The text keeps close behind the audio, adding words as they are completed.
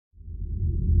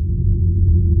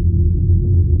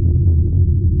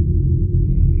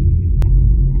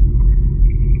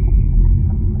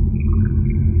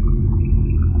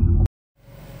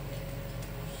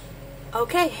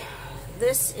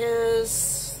this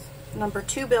is number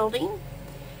 2 building,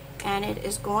 and it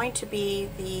is going to be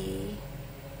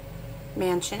the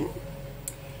mansion.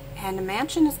 And the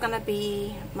mansion is going to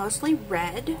be mostly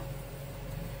red,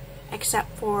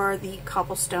 except for the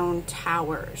cobblestone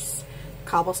towers.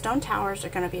 Cobblestone towers are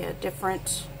going to be a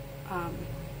different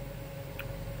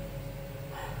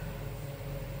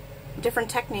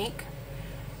technique.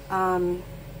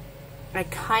 I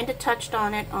kind of touched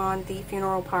on it on the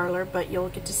funeral parlor, but you'll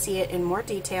get to see it in more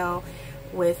detail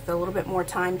with a little bit more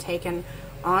time taken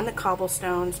on the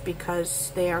cobblestones,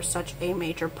 because they are such a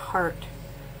major part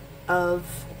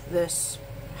of this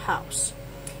house.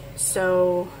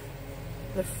 So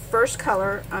the first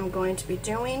color I'm going to be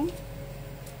doing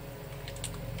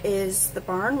is the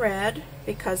barn red,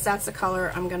 because that's the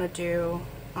color I'm going to do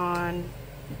on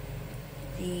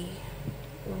the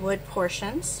wood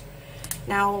portions.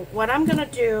 Now what I'm going to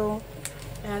do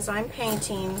as I'm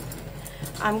painting,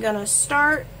 I'm going to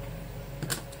start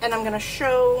and I'm going to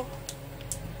show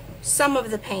some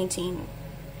of the painting,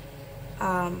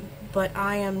 but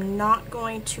I am not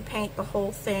going to paint the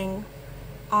whole thing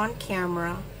on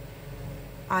camera.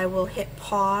 I will hit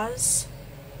pause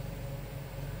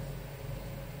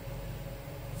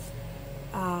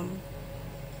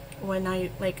when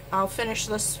I'll finish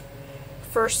this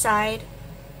first side,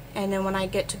 and then when I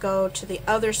get to go to the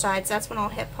other sides, that's when I'll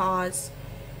hit pause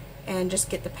and just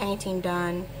get the painting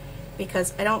done,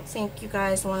 because I don't think you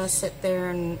guys want to sit there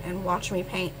and watch me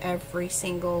paint every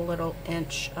single little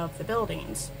inch of the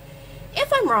buildings.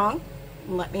 If I'm wrong,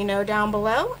 let me know down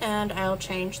below and I'll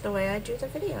change the way I do the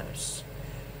videos.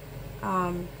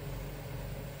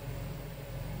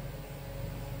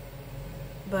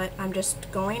 But I'm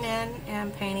just going in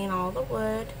and painting all the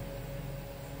wood,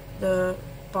 the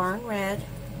barn red,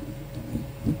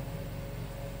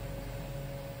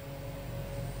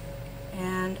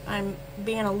 and I'm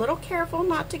being a little careful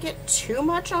not to get too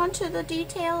much onto the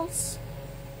details,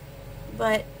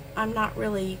 but I'm not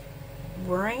really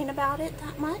worrying about it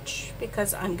that much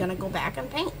because I'm gonna go back and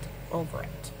paint over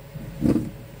it.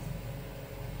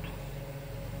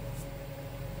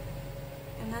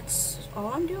 And that's all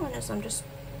I'm doing, is I'm just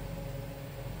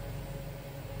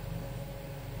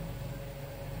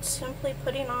simply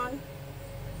putting on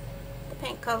the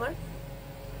paint color.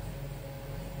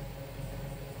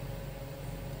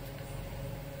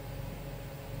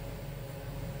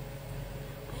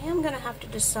 I am going to have to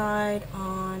decide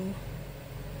on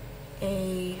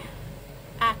a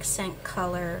accent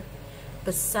color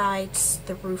besides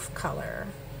the roof color,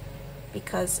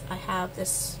 because I have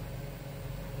this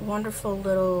wonderful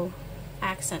little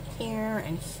accent here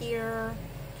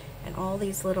and all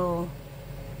these little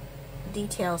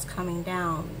details coming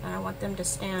down, and I want them to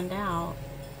stand out.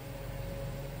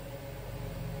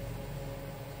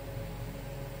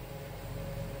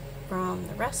 From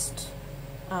the rest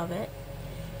of it.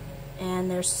 And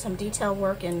there's some detail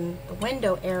work in the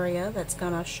window area that's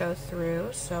gonna show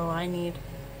through, so I need,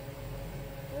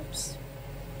 oops,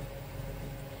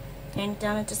 paint it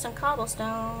down into some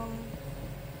cobblestone.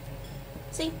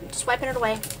 See, I'm just wiping it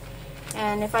away.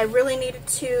 And if I really needed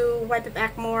to wipe it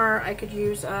back more, I could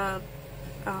use a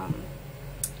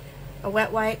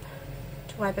wet wipe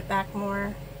to wipe it back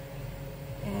more.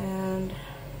 And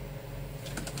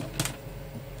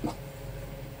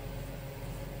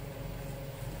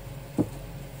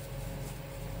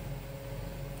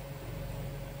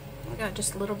I got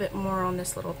just a little bit more on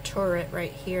this little turret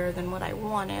right here than what I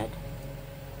wanted.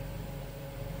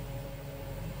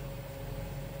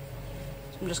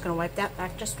 So I'm just going to wipe that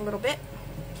back just a little bit.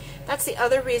 That's the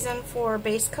other reason for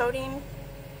base coating,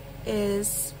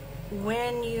 is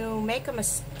when you make a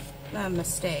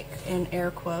mistake, in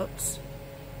air quotes,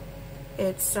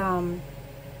 it's a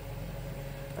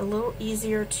little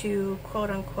easier to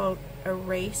quote-unquote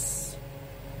erase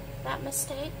that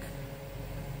mistake.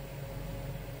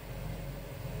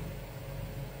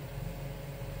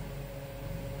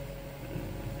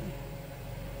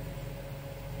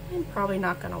 I'm probably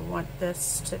not going to want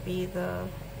this to be the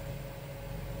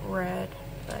red,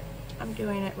 but I'm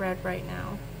doing it red right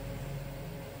now.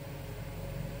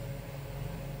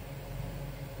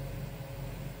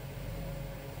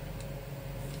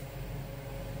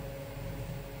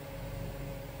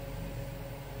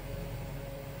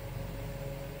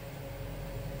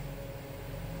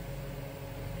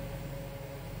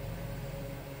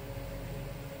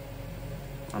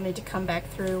 I'll need to come back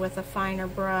through with a finer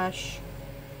brush.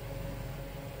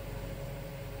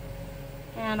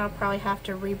 And I'll probably have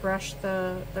to rebrush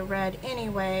the red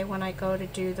anyway when I go to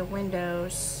do the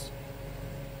windows.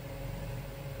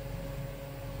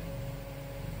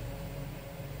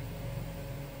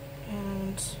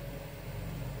 And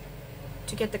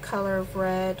get the color of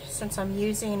red. Since I'm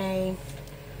using a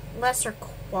lesser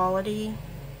quality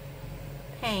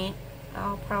paint,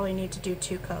 I'll probably need to do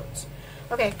 2 coats.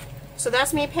 Okay, so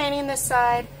that's me painting this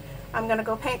side. I'm going to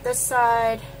go paint this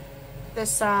side,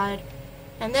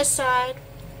 and this side,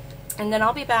 and then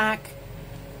I'll be back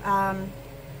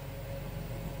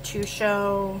to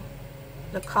show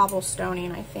the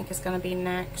cobblestoning. I think is going to be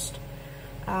next.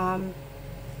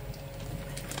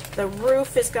 The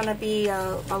roof is going to be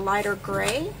a lighter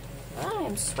gray. Oh,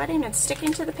 I'm sweating and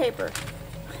sticking to the paper.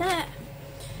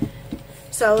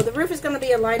 So the roof is going to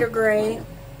be a lighter gray,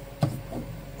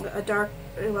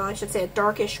 I should say a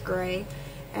darkish gray,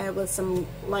 and with some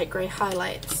light gray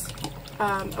highlights.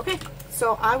 Okay,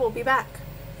 so I will be back.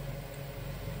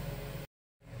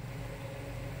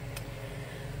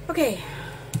 Okay,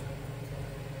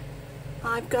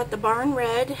 I've got the barn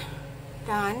red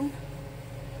done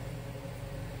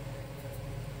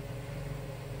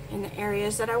in the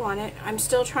areas that I want it. I'm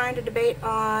still trying to debate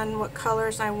on what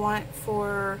colors I want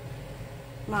for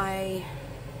my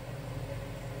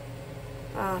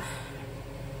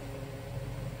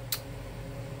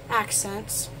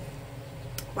accents.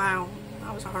 Wow,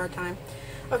 that was a hard time.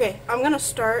 Okay, I'm going to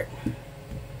start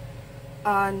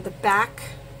on the back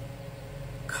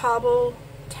cobble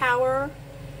tower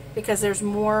because there's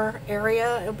more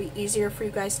area. It'll be easier for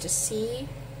you guys to see.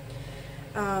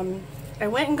 I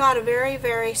went and got a very,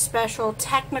 very special,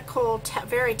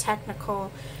 very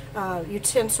technical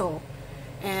utensil,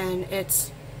 and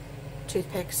it's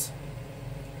toothpicks.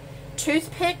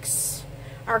 Toothpicks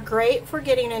are great for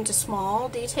getting into small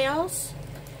details,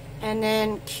 and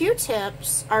then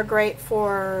Q-tips are great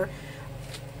for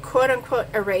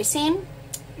quote-unquote erasing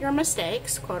your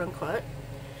mistakes, quote-unquote,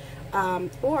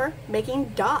 or making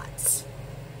dots.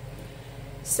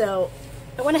 So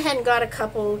I went ahead and got a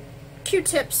couple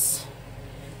Q-tips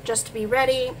just to be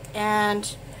ready,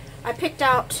 and I picked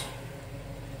out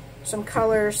some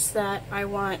colors that I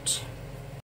want.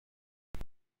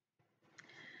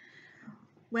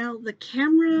 Well, the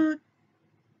camera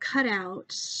cut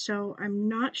out, so I'm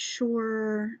not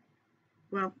sure.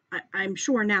 Well, I'm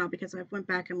sure now because I went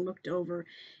back and looked over,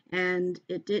 and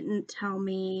it didn't tell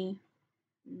me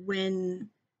when.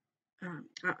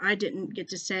 I didn't get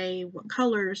to say what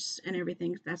colors and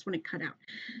everything. That's when it cut out.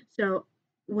 So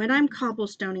when I'm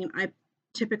cobblestoning, I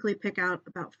typically pick out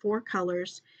about 4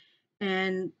 colors,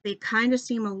 and they kind of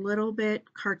seem a little bit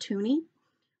cartoony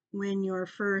when you're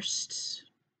first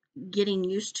getting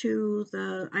used to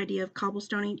the idea of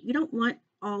cobblestoning. You don't want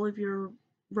all of your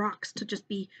rocks to just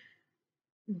be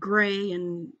gray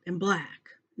and black.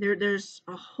 There's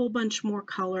a whole bunch more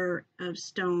color of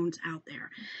stones out there.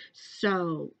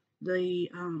 So the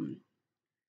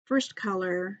first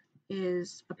color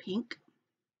is a pink.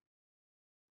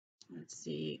 Let's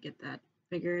see, get that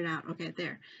figured out. Okay,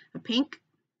 there, a pink.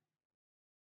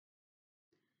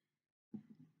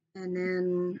 And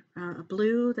then a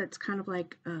blue that's kind of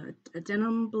like a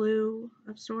denim blue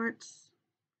of sorts.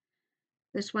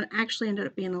 This one actually ended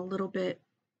up being a little bit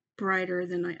brighter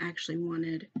than I actually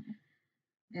wanted.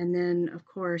 And then, of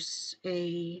course,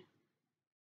 a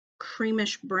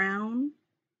creamish brown.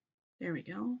 There we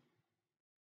go.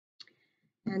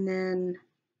 And then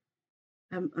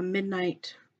a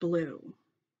midnight blue.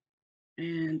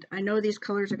 And I know these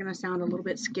colors are going to sound a little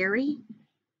bit scary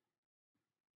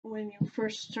when you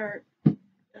first start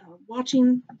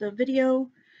watching the video,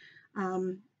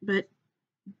 but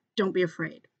don't be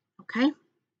afraid, okay?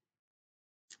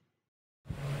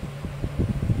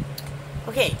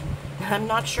 Okay, I'm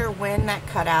not sure when that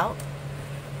cut out,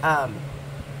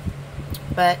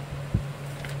 but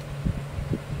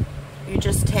you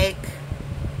just take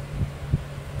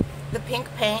the pink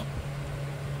paint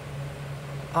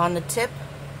on the tip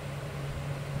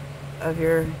of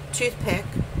your toothpick,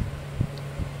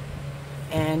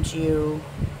 and you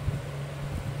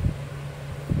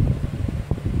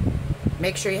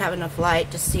make sure you have enough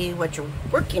light to see what you're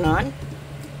working on.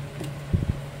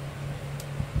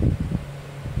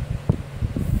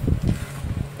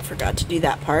 Forgot to do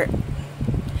that part.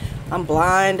 I'm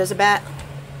blind as a bat.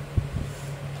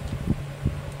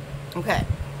 Okay.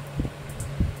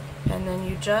 And then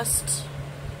you just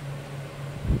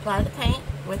apply the paint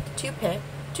with the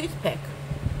toothpick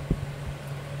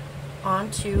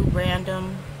onto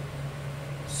random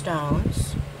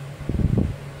stones.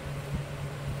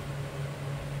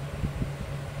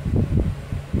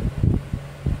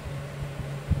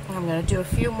 I'm going to do a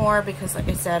few more because, like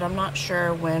I said, I'm not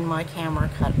sure when my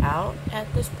camera cut out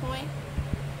at this point.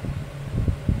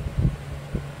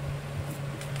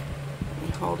 Let me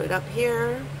hold it up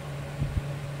here.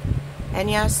 And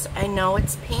yes, I know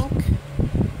it's pink.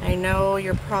 I know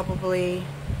you're probably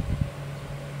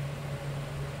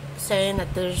saying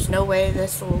that there's no way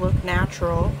this will look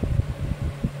natural,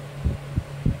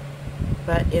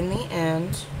 but in the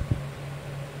end,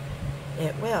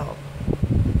 it will.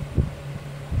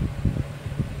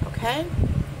 Okay?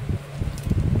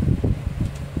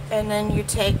 And then you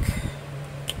take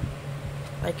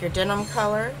like your denim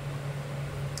color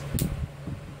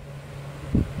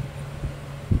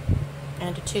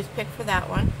and a toothpick for that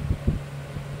one.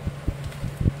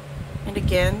 And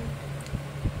again,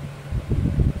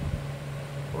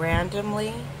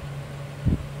 randomly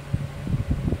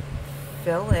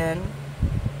fill in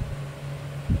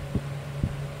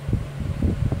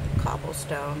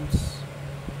cobblestones.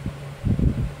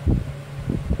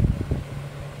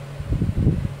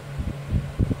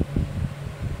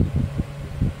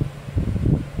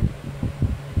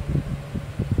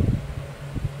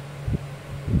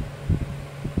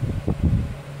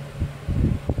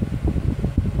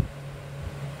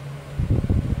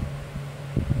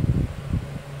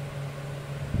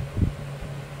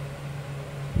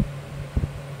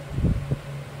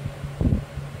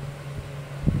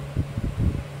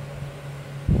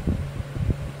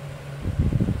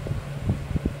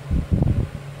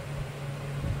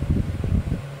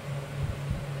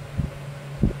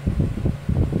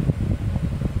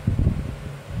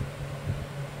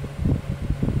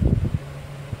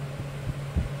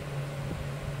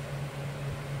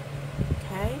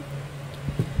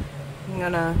 I'm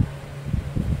gonna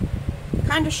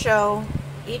kind of show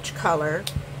each color.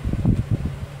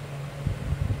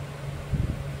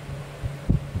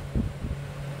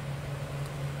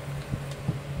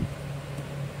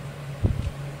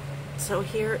 So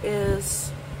here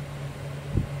is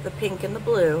the pink and the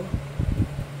blue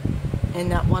in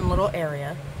that one little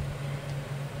area.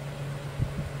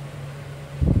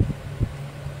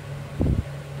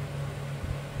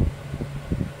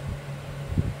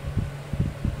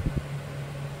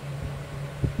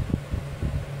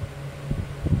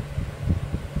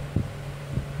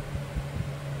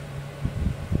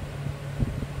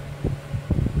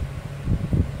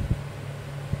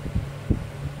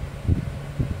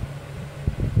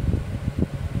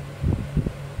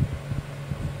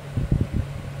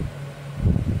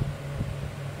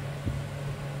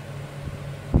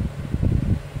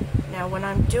 Now when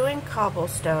I'm doing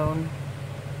cobblestone,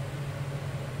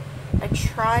 I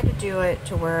try to do it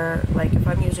to where, like if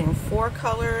I'm using 4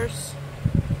 colors,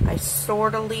 I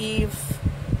sort of leave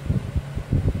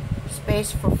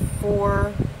space for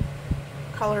 4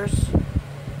 colors.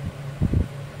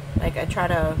 Like I try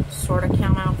to sort of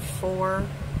count out 4.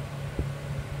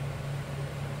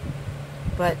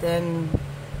 But then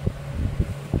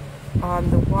on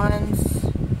the ones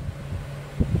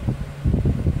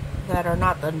that are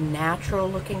not the natural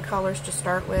looking colors to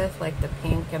start with, like the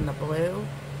pink and the blue,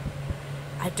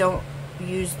 I don't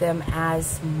use them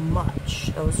as much.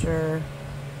 Those are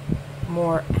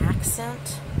more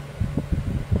accent.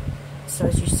 So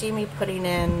as you see me putting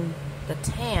in the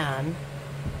tan,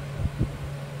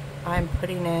 I'm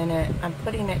putting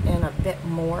it in a bit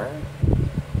more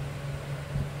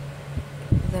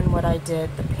than what I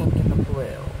did the pink and the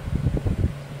blue.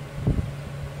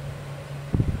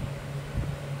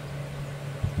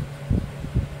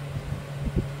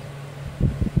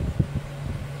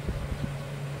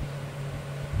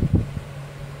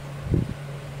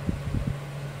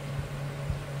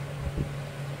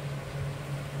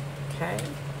 Okay.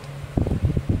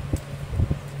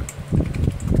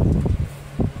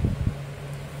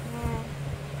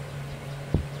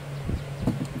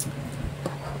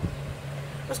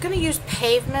 I was going to use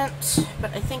pavement,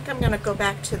 but I think I'm going to go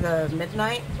back to the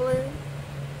midnight blue.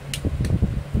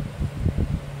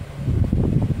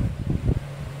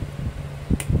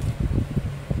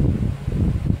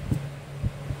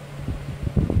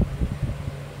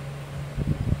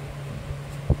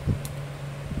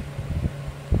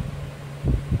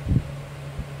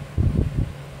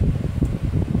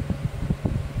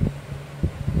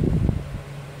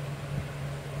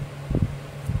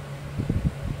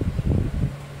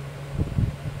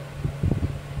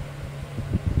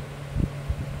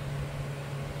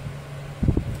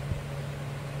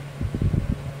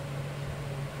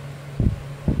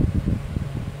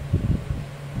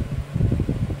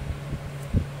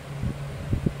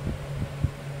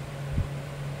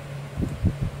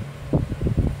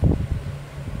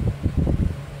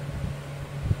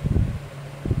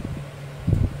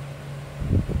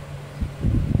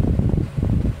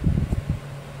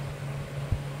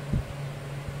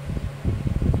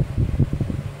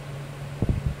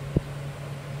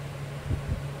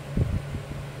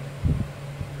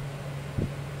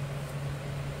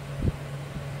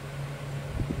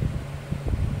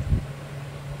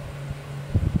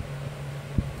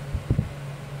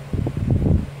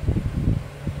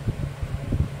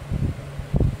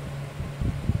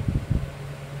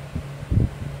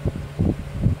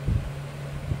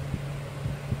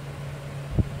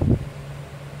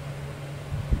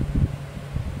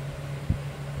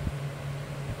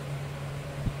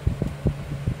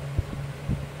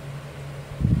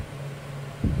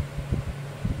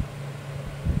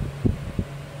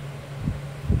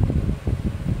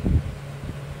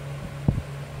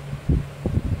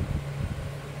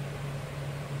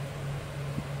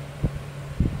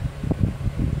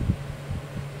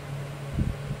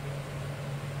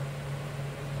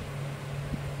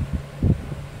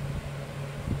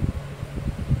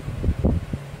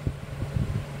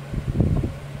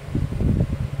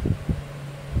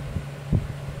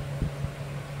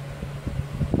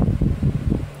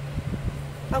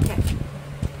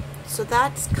 So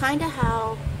that's kind of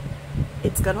how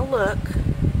it's going to look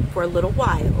for a little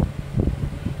while.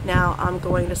 Now I'm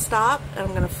going to stop and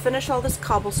I'm going to finish all this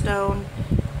cobblestone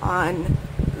on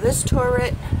this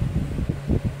turret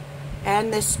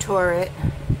and this turret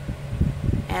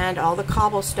and all the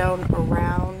cobblestone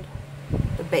around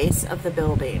the base of the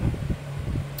building.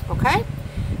 Okay?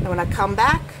 And when I come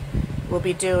back, we'll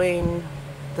be doing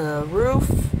the roof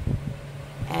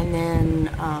and then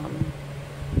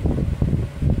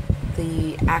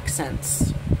the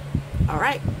accents.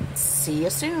 Alright, see you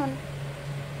soon.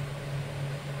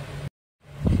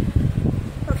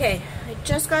 Okay, I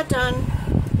just got done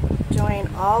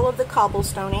doing all of the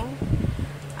cobblestoning.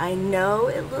 I know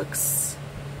it looks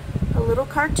a little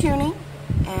cartoony,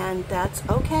 and that's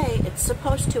okay. It's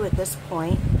supposed to at this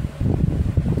point.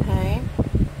 Okay.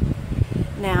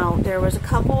 Now, there was a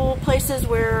couple places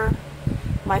where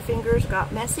my fingers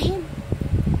got messy,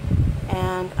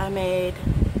 and I made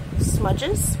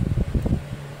smudges.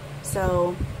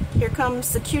 So, here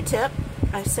comes the Q-tip.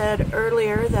 I said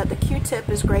earlier that the Q-tip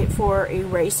is great for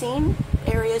erasing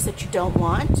areas that you don't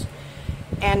want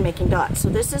and making dots. So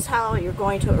this is how you're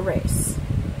going to erase.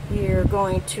 You're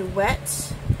going to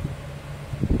wet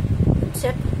the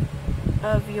tip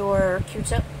of your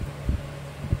Q-tip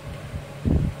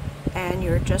and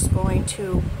you're just going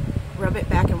to rub it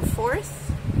back and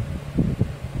forth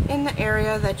in the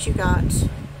area that you got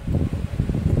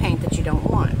the paint that you don't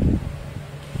want.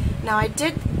 Now I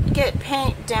did get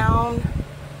paint down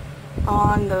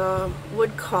on the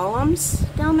wood columns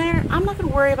down there. I'm not going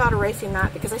to worry about erasing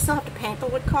that because I still have to paint the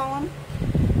wood column.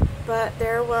 But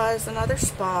there was another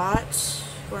spot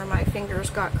where my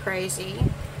fingers got crazy.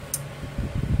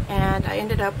 And I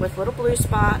ended up with little blue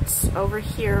spots over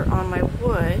here on my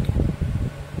wood.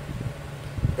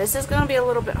 This is going to be a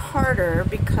little bit harder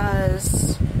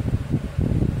because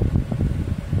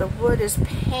the wood is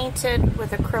painted with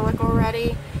acrylic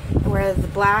already, where the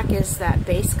black is that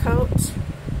base coat.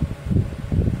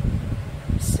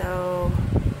 So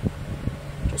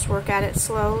just work at it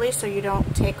slowly so you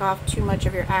don't take off too much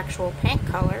of your actual paint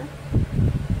color,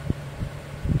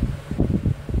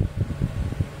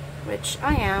 which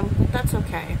I am, but that's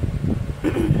okay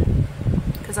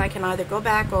because I can either go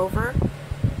back over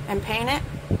and paint it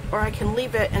or I can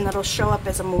leave it and it'll show up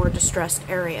as a more distressed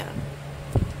area.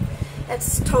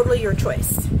 It's totally your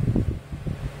choice.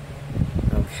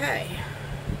 Okay.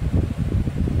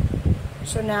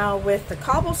 So now with the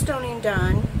cobblestoning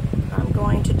done, I'm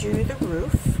going to do the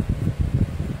roof.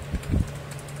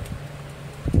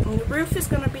 And the roof is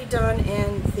going to be done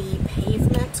in the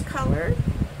pavement color.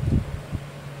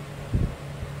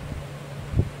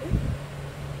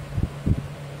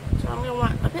 So I'm going to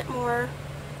want a bit more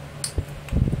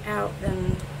out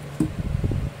than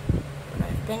what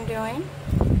I've been doing.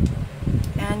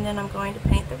 And then I'm going to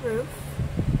paint the roof.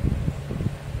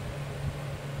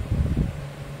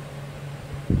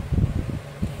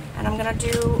 And I'm going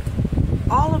to do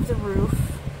all of the roof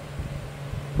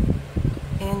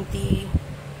in the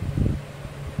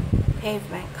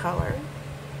pavement color.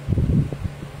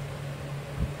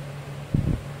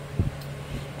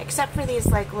 Except for these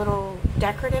like little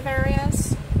decorative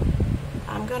areas.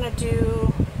 I'm going to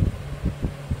do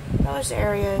those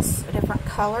areas a different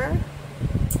color.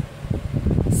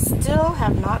 Still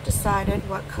have not decided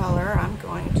what color I'm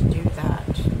going to do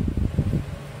that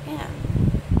in.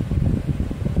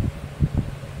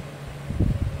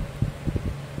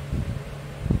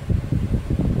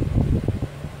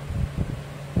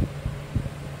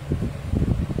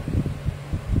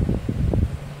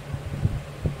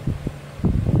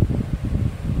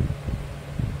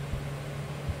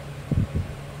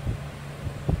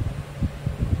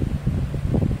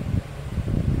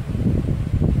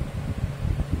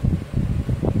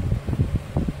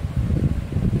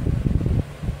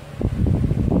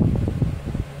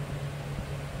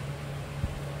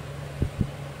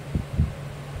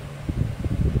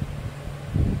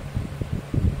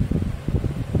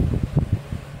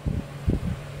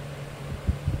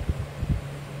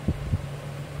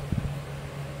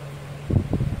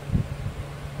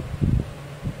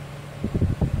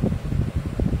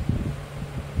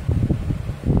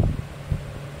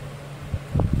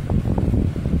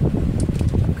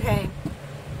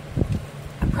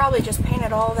 Probably just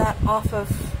painted all that off of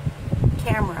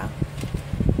camera.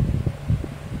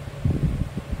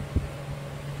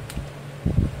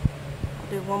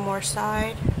 I'll do one more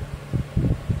side.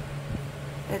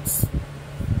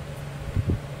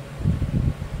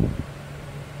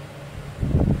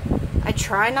 I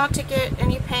try not to get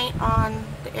any paint on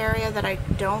the area that I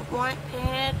don't want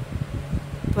painted,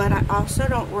 but I also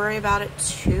don't worry about it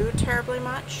too terribly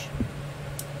much.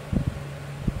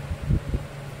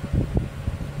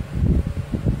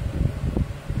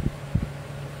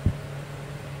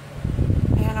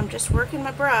 just working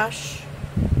my brush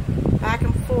back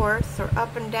and forth or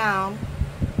up and down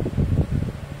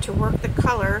to work the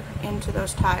color into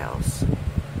those tiles.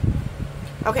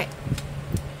 Okay,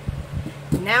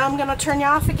 now I'm going to turn you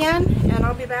off again, and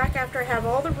I'll be back after I have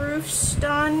all the roofs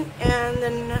done, and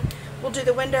then we'll do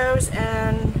the windows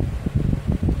and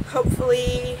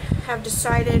hopefully have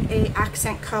decided a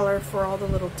accent color for all the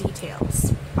little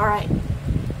details. Alright,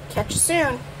 catch you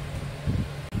soon.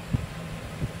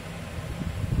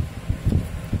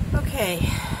 Okay,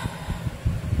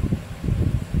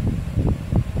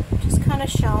 just kind of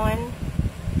showing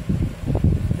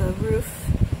the roof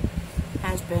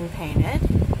has been painted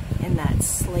in that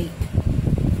slate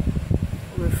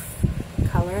roof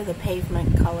color, the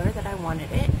pavement color that I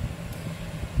wanted it.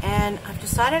 And I've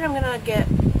decided I'm going to get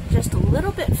just a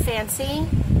little bit fancy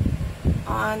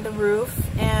on the roof,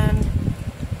 and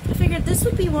I figured this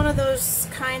would be one of those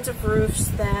kinds of roofs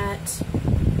that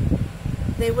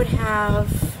they would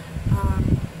have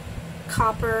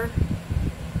copper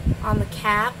on the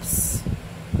caps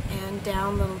and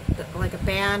down like a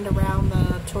band around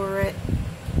the turret,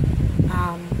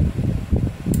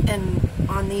 and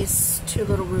on these two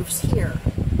little roofs here.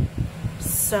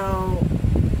 So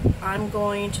I'm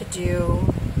going to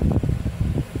do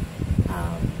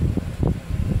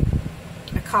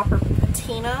a copper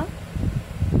patina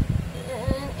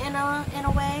in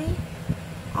a way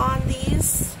on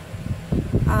these.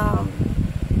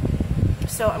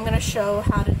 So I'm going to show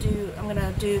how to do, I'm going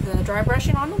to do the dry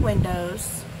brushing on the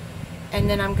windows, and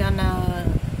then I'm going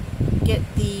to get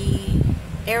the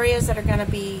areas that are going to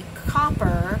be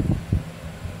copper,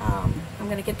 I'm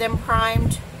going to get them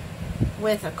primed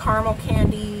with a caramel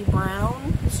candy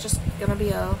brown. It's just going to be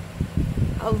a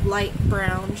light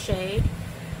brown shade.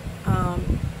 A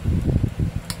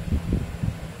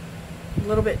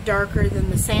little bit darker than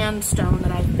the sandstone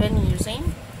that I've been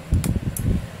using.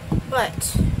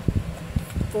 But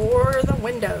for the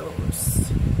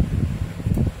windows,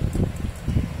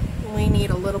 we need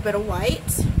a little bit of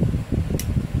white.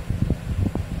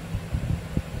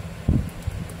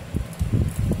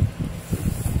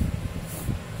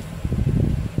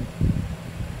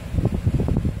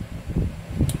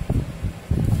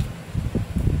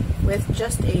 With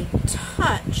just a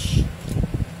touch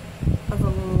of a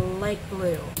light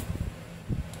blue.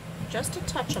 Just a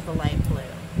touch of a light blue.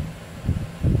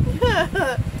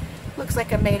 Looks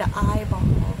like I made an eyeball.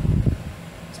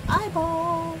 It's an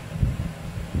eyeball.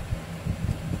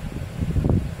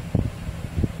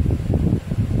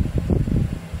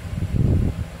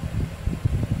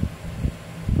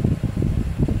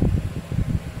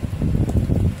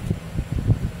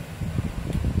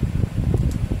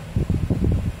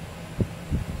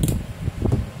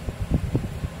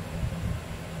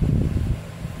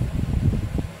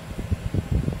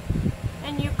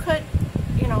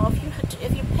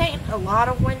 A lot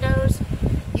of windows,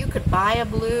 you could buy a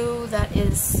blue that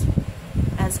is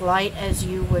as light as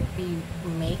you would be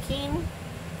making,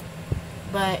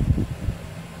 but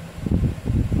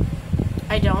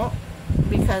I don't,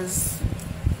 because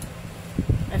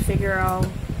I figure I'll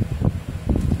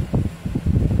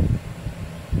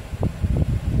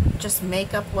just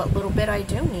make up what little bit I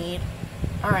do need.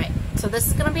 Alright, so this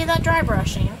is going to be that dry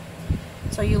brushing.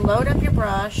 So you load up your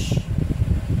brush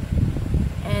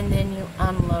and then you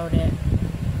unload it.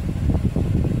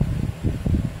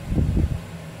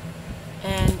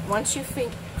 And once you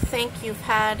think you've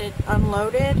had it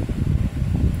unloaded,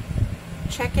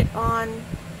 check it on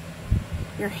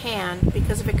your hand,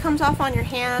 because if it comes off on your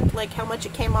hand, like how much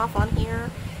it came off on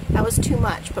here, that was too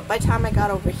much. But by the time I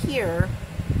got over here,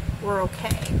 we're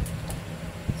okay.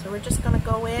 So we're just going to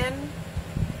go in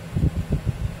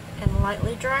and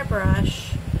lightly dry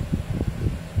brush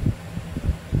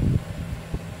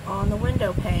on the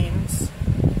window panes.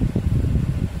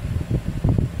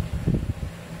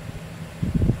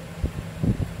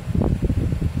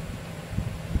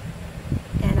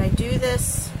 And I do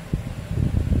this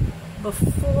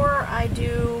before I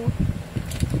do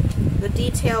the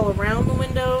detail around the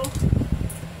window.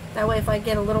 That way if I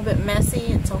get a little bit messy,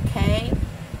 it's okay.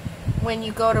 When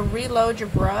you go to reload your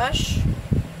brush,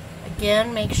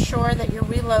 again, make sure that you're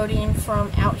reloading from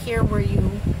out here where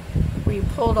you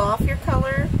pulled off your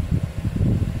color.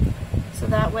 So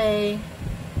that way,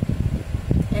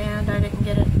 and I didn't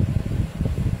get it.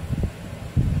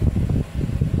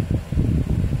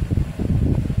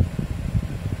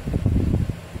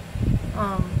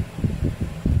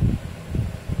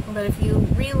 But if you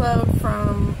reload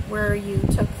from where you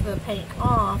took the paint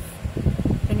off,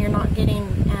 then you're not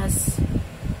getting as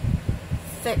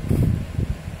thick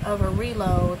of a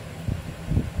reload.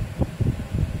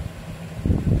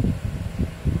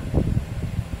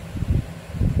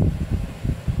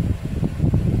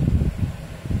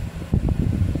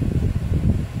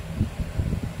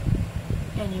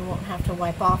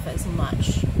 wipe off as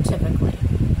much, typically.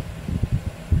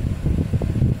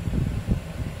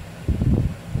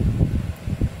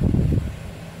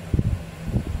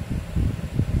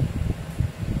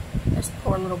 This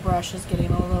poor little brush is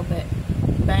getting a little bit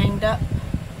banged up.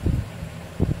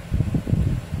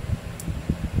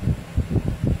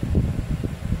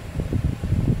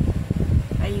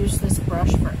 I use this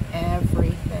brush for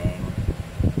everything.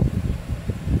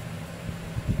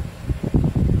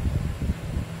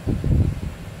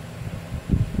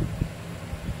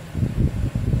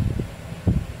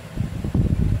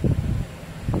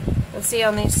 Let's see,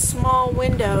 on these small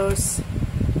windows,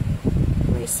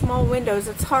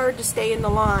 it's hard to stay in the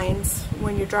lines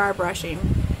when you're dry brushing.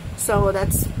 So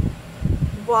that's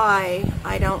why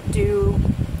I don't do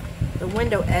the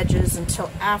window edges until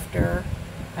after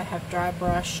I have dry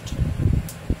brushed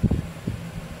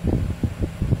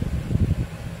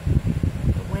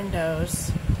the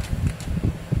windows.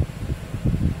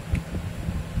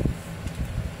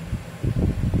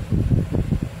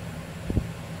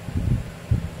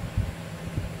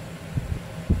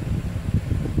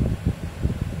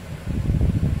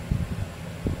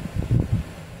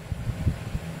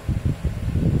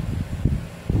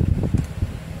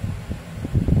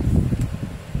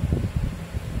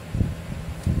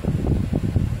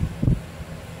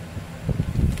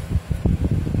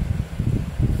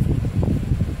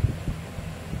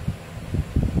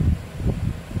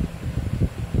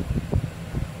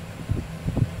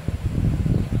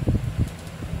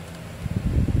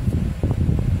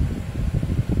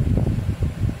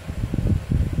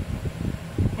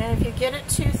 If you get it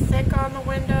too thick on the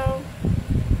window,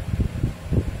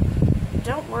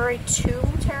 don't worry too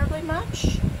terribly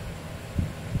much,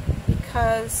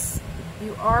 because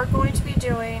you are going to be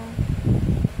doing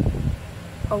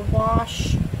a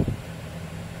wash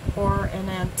or an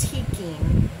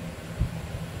antiquing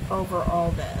over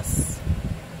all this.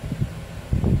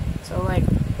 So like,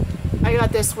 I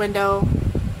got this window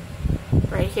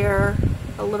right here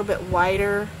a little bit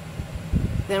wider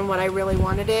than what I really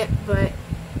wanted it, but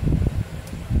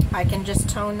I can just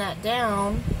tone that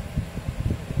down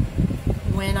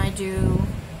when I do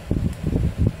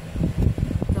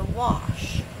the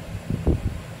wash.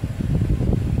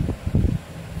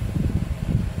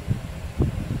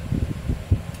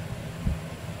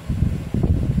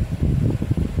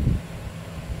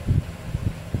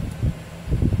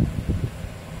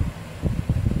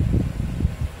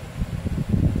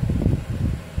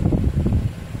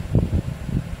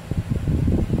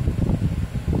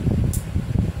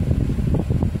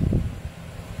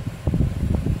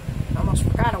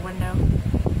 Forgot a window.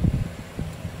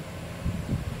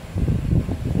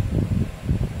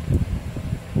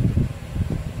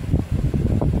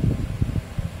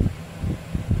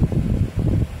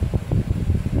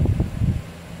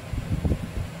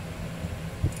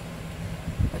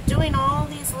 But doing all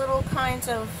these little kinds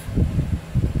of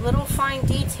little fine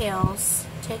details,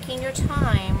 taking your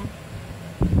time,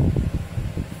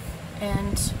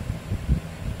 and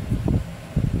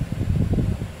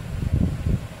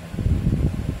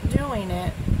doing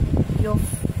it, you'll,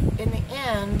 in the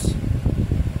end,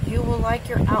 you will like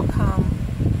your outcome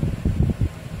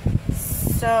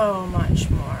so much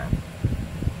more.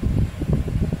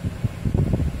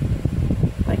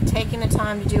 Like taking the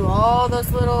time to do all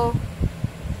those little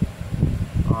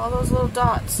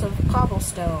dots of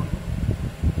cobblestone.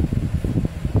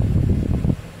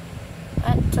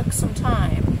 That took some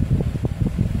time.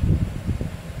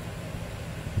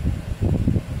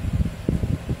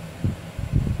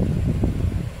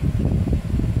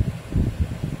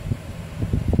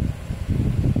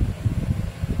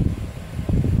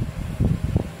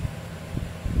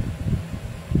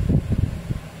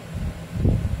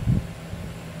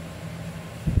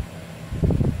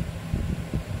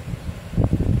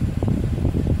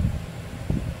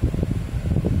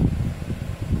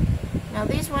 Now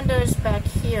these windows back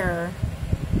here,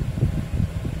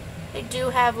 they do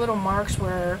have little marks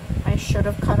where I should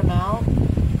have cut them out,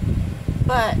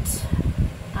 but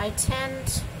I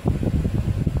tend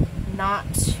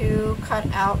not to cut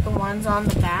out the ones on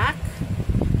the back,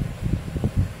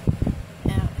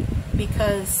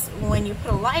 because when you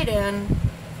put a light in,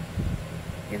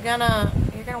 you're gonna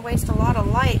waste a lot of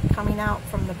light coming out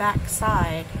from the back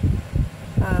side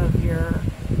of your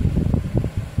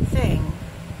thing,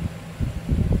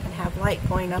 light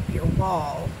going up your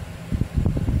wall.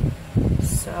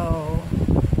 So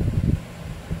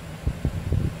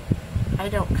I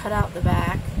don't cut out the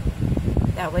back.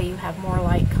 That way you have more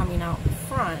light coming out the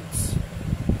front.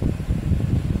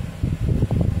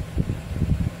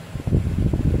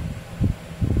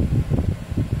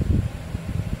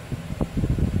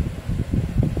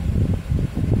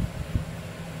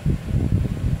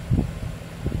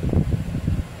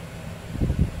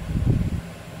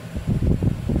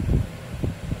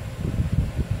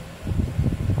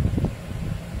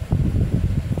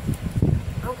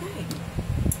 Okay.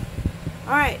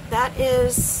 Alright, that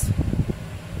is...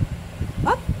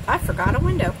 Oh, I forgot a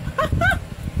window.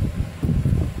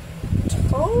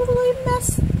 Totally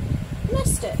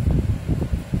missed it.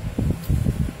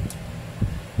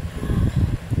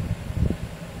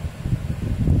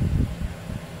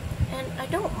 And I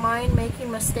don't mind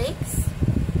making mistakes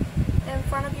in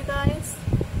front of you guys,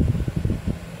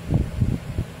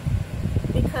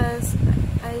 because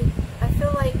I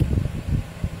feel like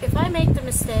if I make the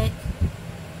mistake,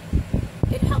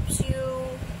 it helps you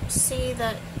see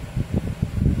that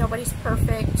nobody's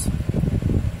perfect,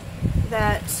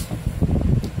 that,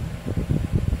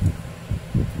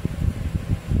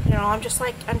 you know, I'm just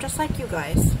like you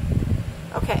guys.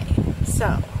 Okay,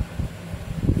 so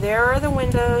there are the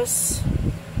windows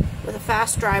with a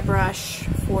fast dry brush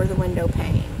for the window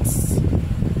panes.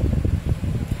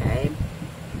 Okay.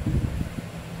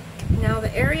 Now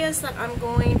the areas that I'm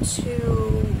going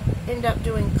to end up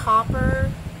doing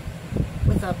copper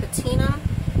with a patina.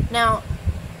 Now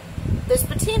this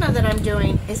patina that I'm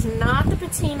doing is not the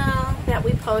patina that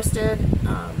we posted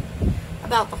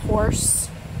about the horse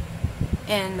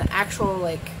and the actual,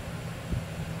 like,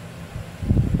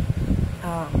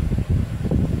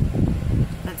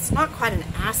 it's not quite an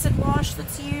acid wash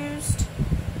that's used,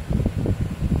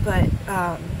 but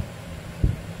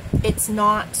it's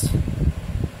not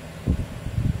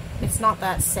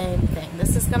that same thing.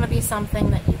 This is going to be something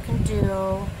that you can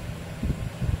do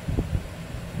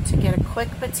to get a quick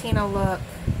patina look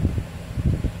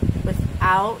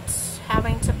without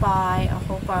having to buy a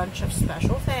whole bunch of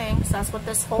special things. That's what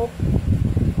this whole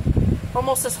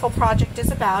project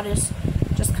is about, is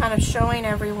just kind of showing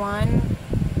everyone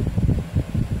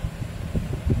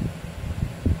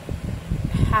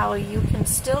how you can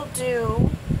still do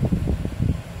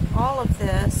all of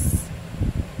this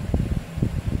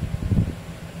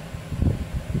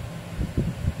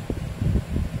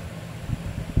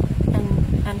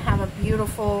and have a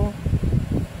beautiful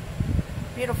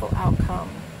outcome,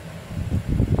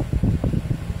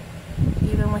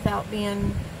 even without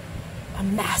being a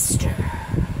master.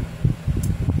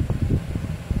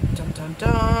 Dun dun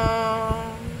dun.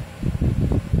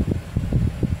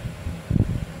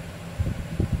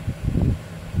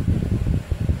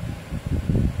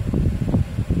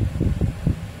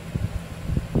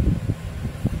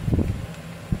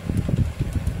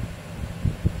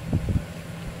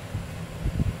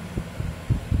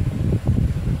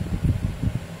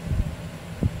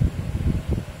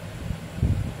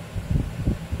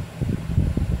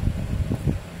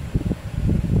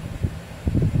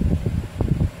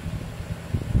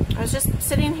 I was just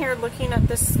sitting here looking at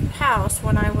this house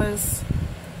when I was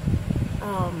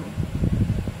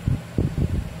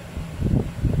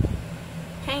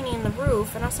painting the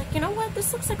roof, and I was like, you know what,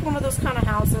 this looks like one of those kind of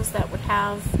houses that would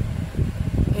have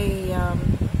a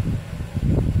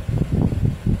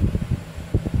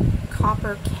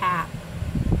copper cap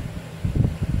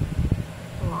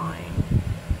line.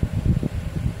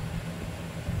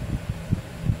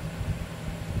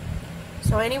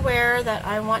 So anywhere that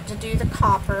I want to do the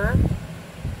copper,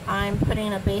 I'm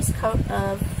putting a base coat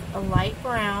of a light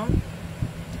brown,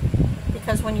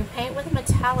 because when you paint with a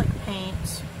metallic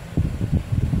paint,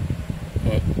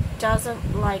 it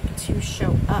doesn't like to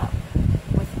show up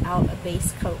without a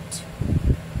base coat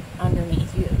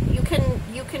underneath. You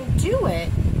can do it.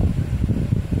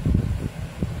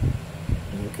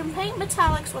 You can paint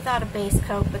metallics without a base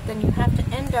coat, but then you have to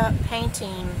end up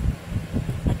painting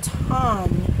a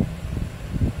ton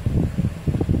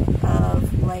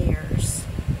of layers.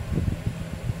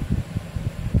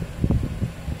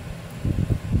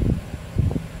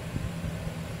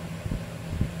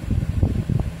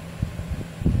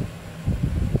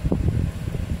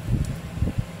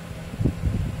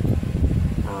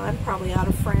 I'm probably out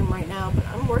of frame right now, but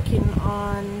I'm working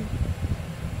on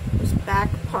this back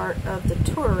part of the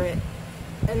turret,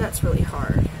 and that's really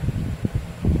hard.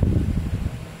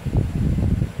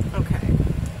 Okay,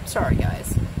 sorry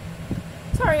guys.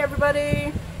 Sorry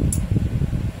everybody.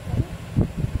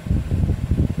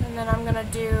 And then I'm gonna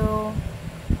do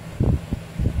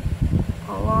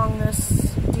along this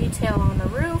detail on the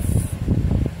roof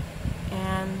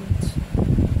and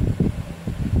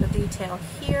the detail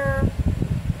here.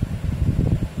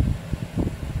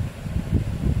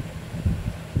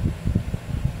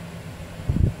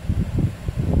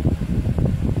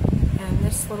 And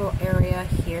this little area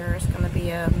here is going to be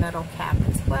a metal cap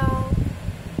as well.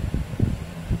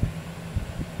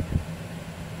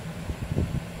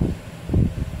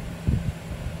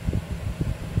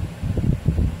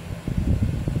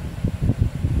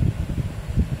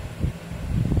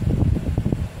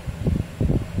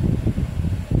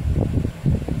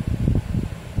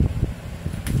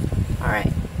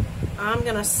 I'm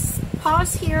going to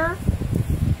pause here.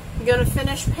 I'm going to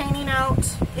finish painting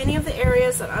out any of the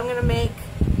areas that I'm going to make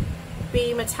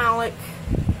be metallic.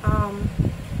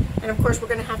 And of course we're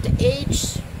going to have to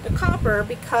age the copper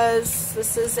because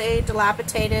this is a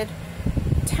dilapidated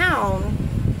town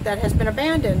that has been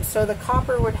abandoned. So the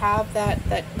copper would have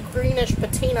that greenish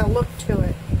patina look to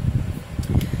it.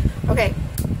 Okay,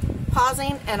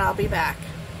 pausing and I'll be back.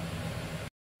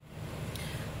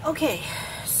 Okay,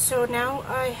 so now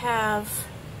I have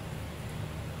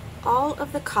all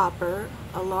of the copper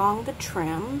along the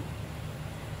trim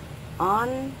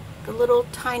on the little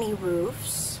tiny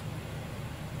roofs.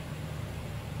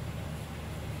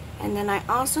 And then I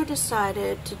also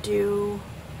decided to do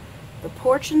the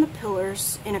porch and the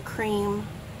pillars in a cream,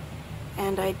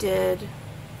 and I did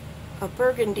a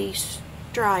burgundy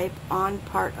stripe on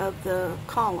part of the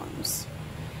columns.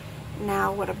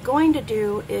 Now what I'm going to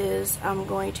do is I'm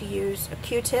going to use a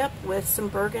Q-tip with some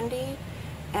burgundy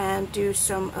and do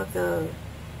some of the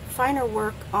finer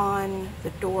work on the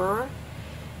door,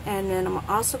 and then I'm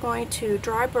also going to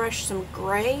dry brush some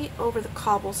gray over the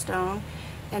cobblestone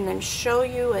and then show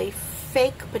you a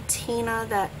fake patina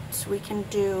that we can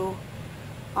do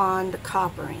on the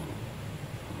coppering.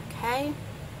 Okay,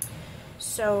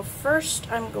 so first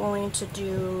I'm going to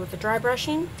do the dry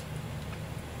brushing,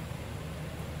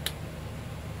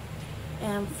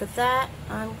 and for that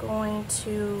I'm going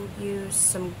to use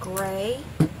some gray.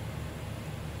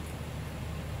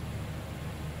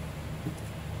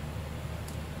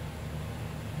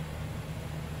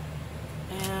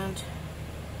 And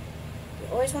you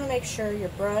always want to make sure your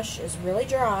brush is really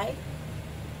dry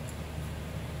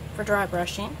for dry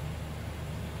brushing.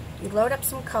 You load up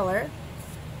some color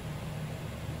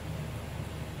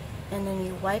and then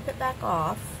you wipe it back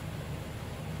off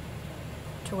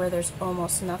to where there's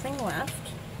almost nothing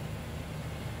left.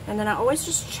 And then I always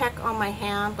just check on my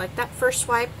hand, like that first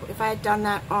swipe, if I had done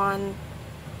that on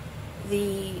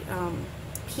the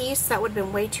piece, that would have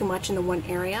been way too much in the one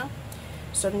area.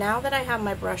 So now that I have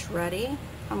my brush ready,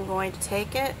 I'm going to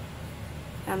take it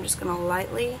and I'm just going to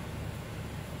lightly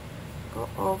go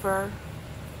over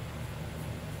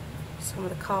some of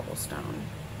the cobblestone.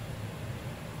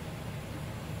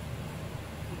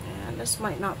 And this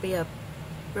might not be a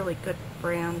really good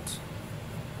brand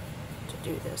to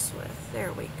do this with.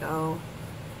 There we go.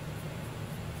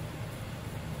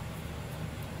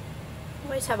 I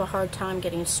always have a hard time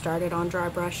getting started on dry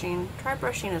brushing. Dry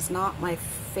brushing is not my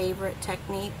favorite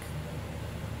technique,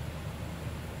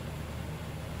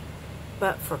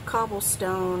 but for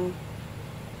cobblestone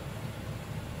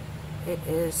it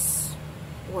is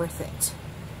worth it.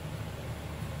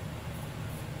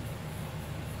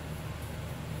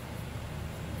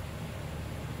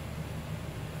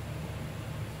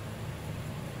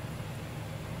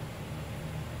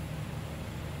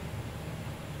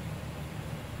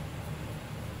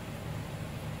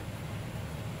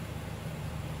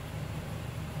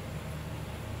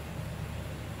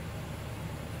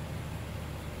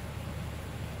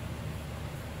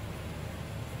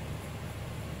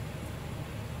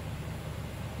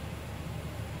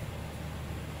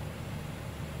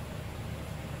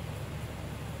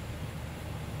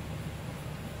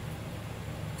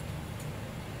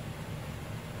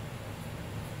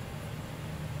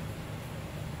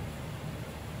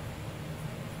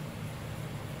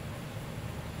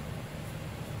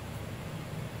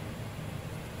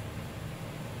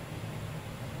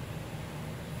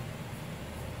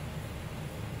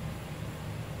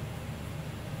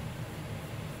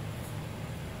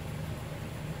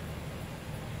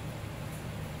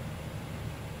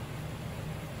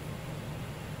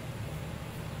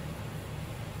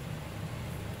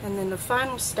 And then the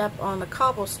final step on the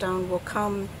cobblestone will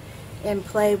come in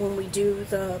play when we do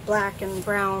the black and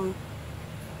brown,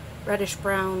 reddish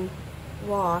brown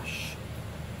wash.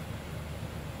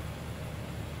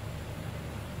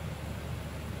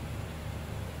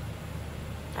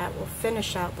 That will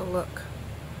finish out the look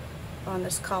on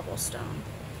this cobblestone.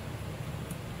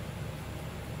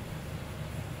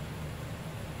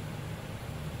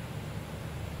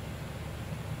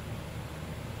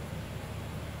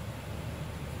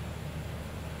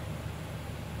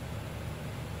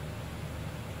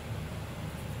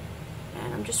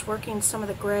 I'm just working some of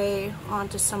the gray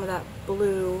onto some of that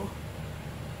blue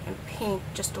and pink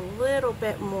just a little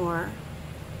bit more.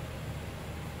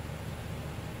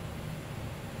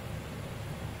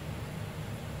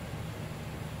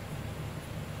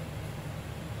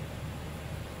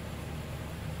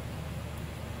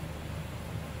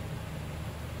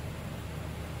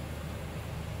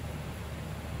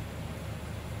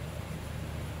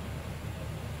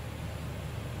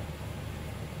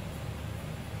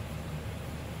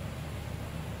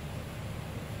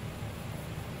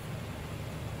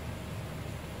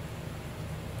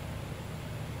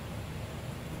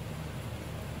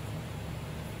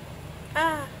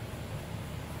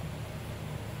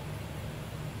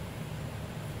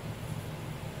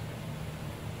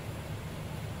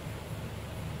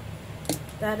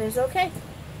 that is okay.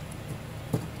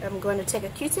 I'm going to take a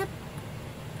Q-tip,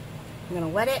 I'm going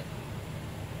to wet it,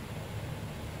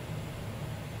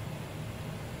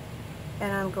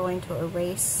 and I'm going to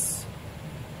erase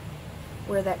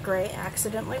where that gray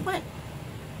accidentally went.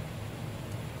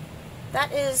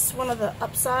 That is one of the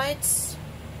upsides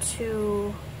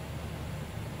to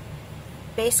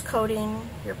base coating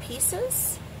your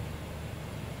pieces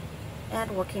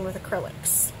and working with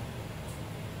acrylics.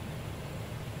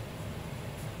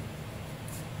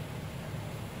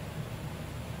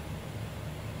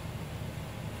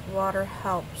 Water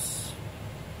helps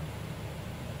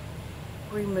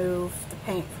remove the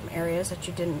paint from areas that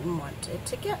you didn't want it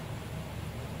to get.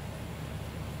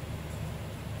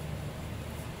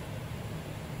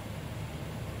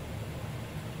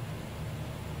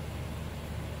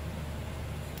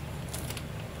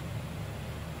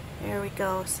 There we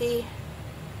go. See?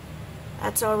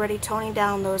 That's already toning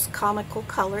down those comical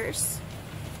colors.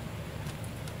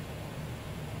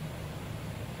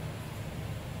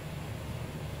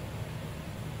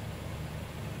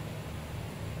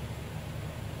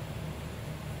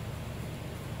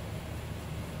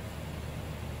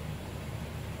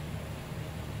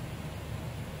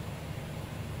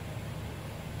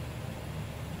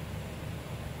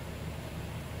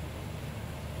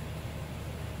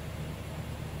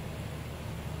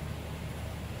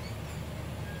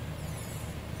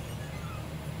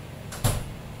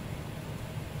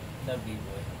 That'd be good.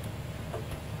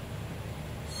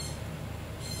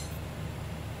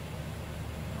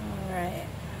 All right.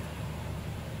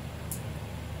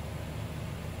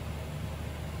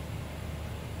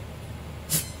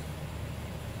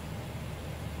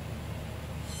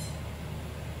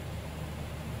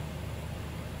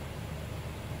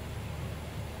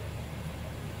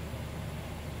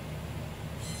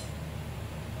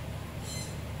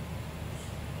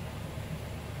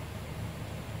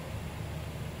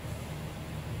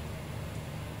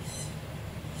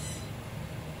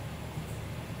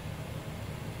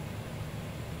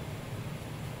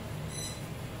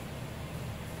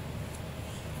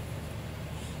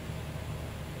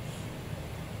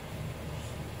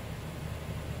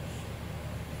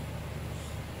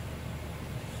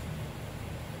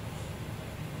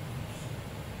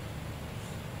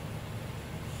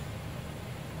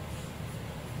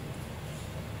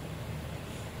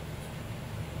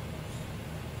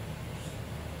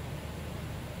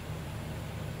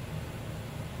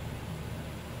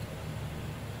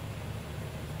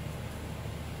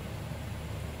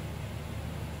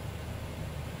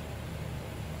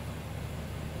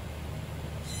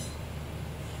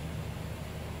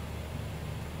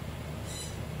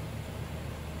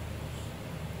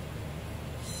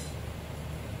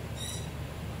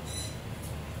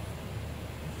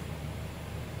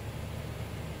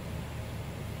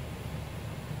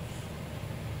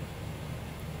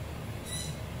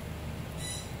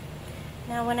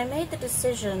 Now, when I made the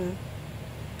decision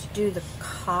to do the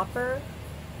copper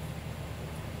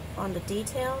on the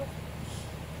detail,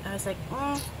 I was like,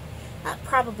 that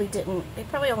probably didn't, they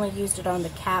probably only used it on the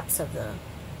caps of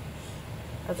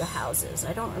the houses.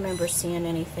 I don't remember seeing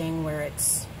anything where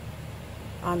it's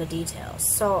on the details.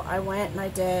 So I went and I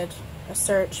did a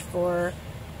search for,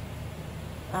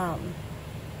 oh,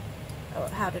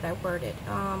 how did I word it?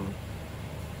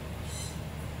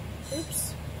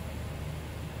 Oops.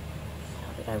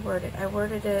 I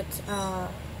worded it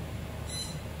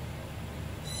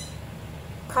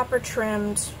copper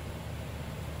trimmed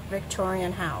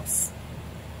Victorian house.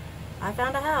 I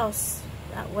found a house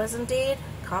that was indeed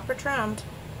copper trimmed,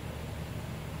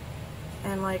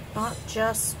 and like not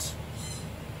just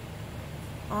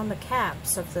on the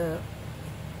caps of the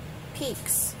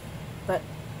peaks, but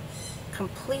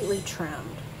completely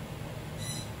trimmed.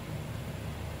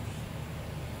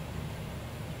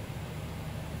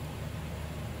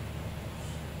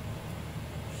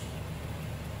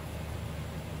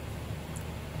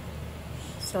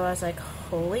 So I was like,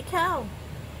 holy cow,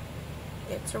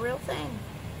 it's a real thing.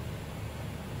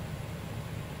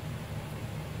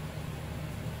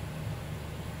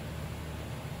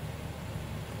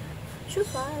 Shoo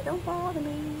fly, don't bother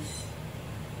me.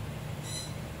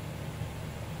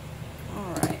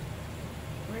 Alright,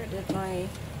 where did my...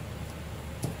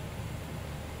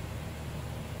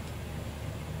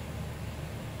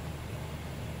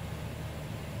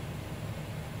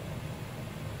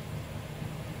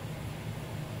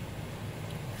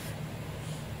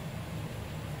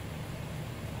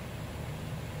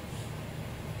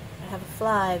 I have a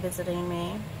fly visiting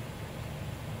me.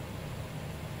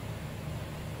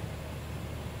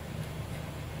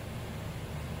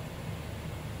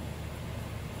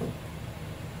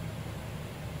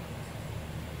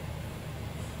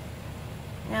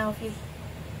 if you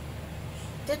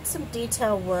did some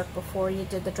detail work before you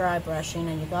did the dry brushing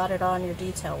and you got it on your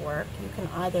detail work, you can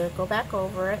either go back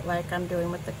over it like I'm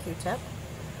doing with the Q-tip,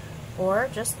 or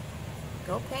just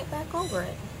go paint back over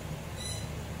it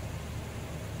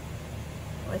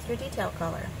with your detail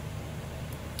color.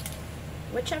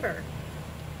 Whichever.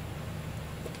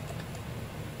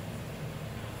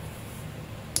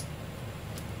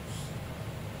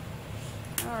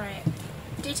 Alright,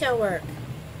 detail work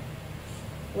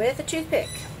with a toothpick.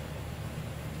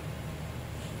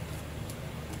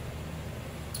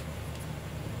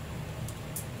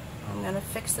 I'm going to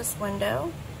fix this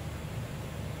window.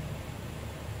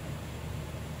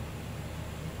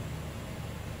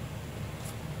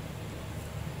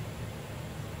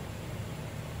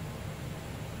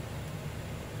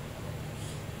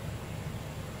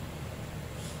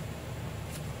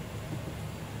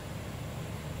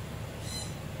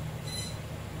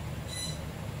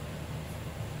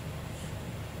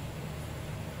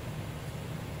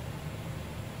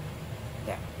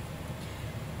 There.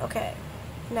 Okay.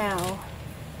 Now,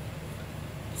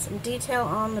 some detail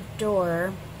on the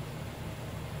door.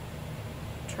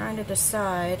 Trying to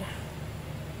decide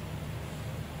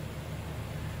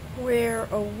where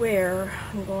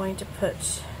I'm going to put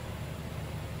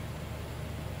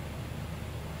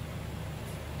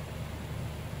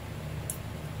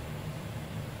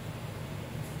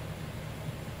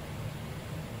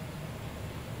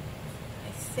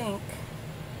I think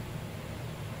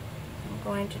I'm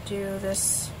going to do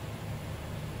this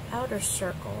outer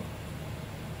circle.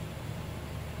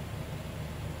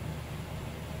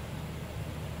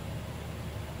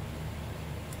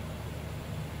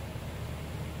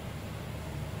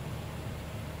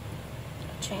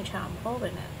 Change how I'm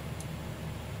holding it.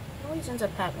 It always ends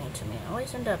up happening to me. I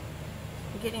always end up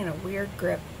getting a weird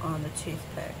grip on the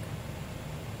toothpick.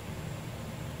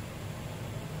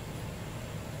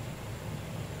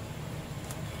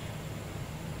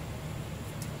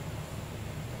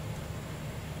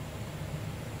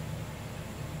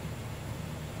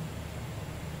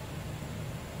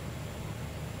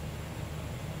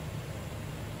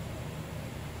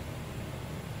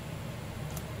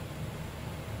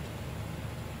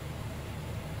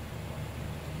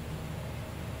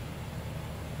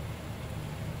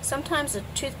 Sometimes a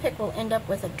toothpick will end up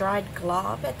with a dried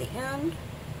glob at the end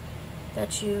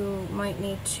that you might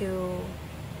need to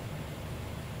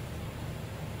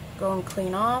go and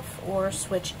clean off or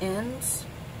switch ends.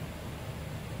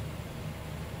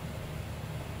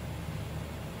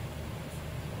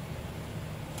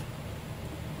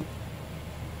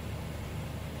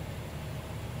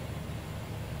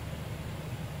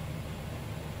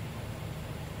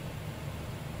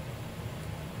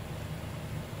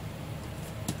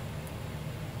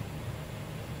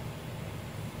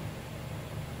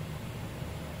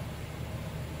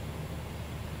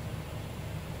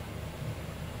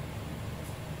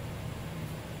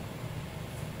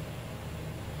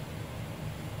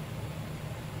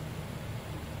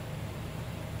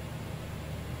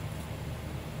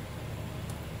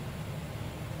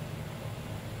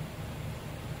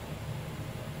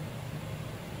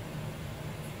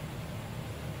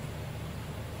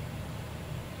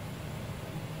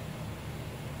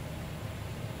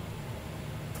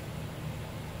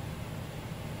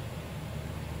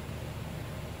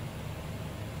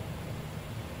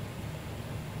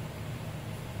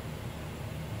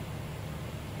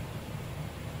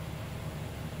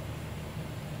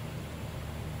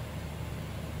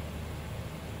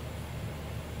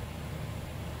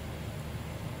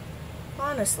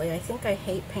 Honestly, I think I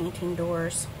hate painting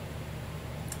doors.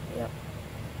 Yep.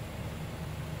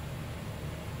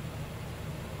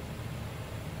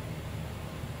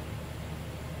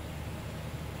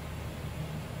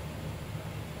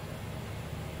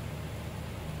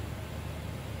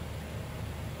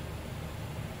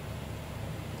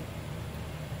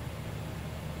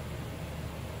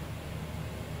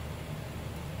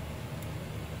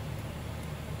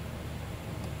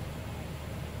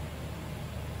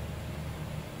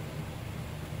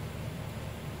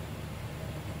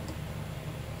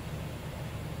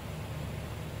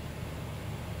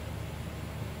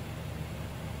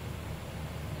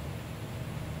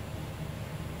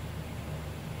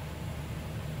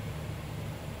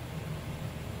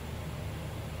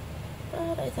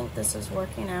 But I think this is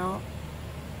working out.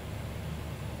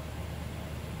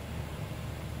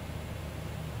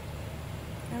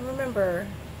 And remember,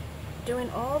 doing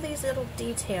all these little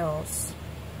details,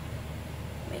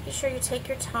 making sure you take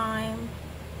your time,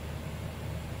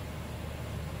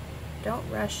 don't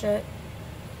rush it,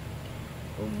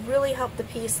 will really help the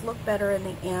piece look better in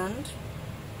the end.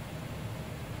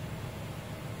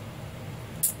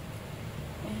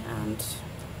 And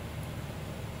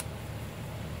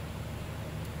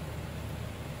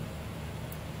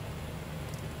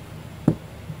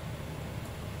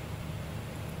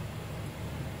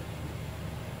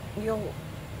you'll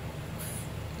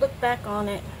look back on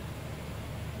it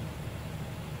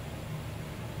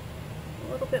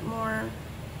a little bit more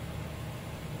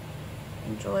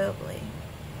enjoyably.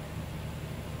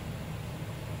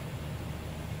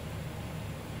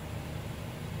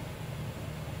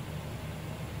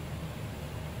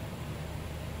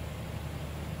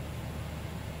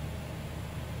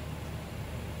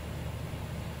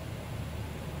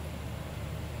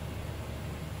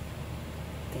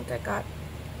 I think I got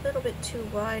a little bit too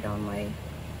wide on my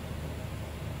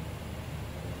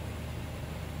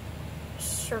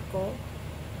circle.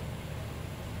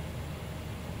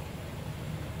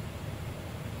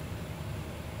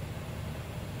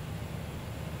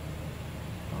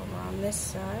 Over on this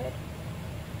side.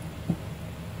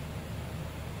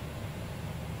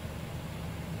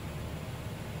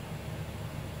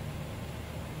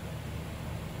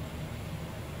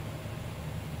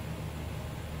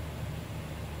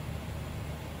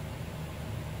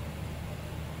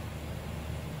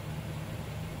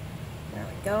 There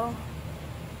we go.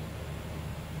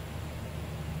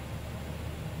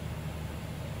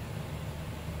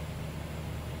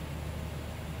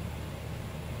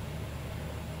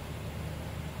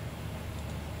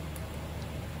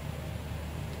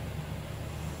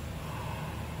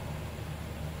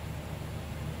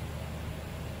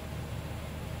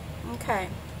 Okay,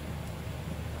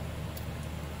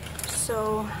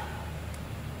 so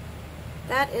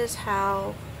that is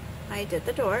how I did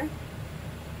the door.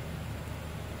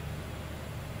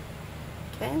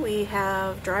 Okay, we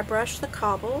have dry brushed the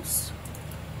cobbles.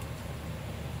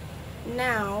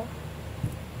 Now,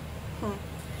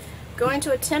 going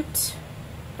to attempt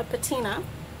a patina.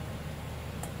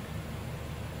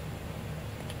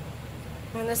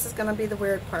 And this is going to be the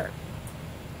weird part.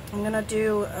 I'm going to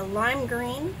do a lime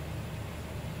green.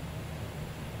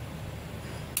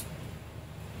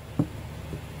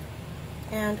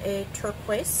 And a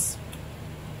turquoise.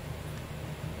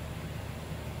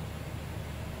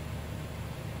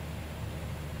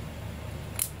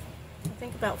 I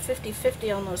think about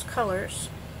 50-50 on those colors.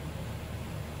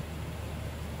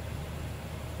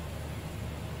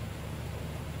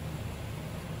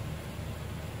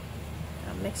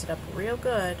 I'll mix it up real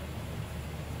good.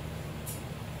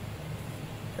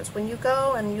 Because when you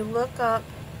go and you look up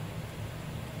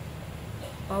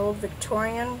old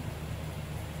Victorian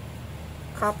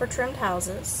copper trimmed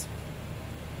houses,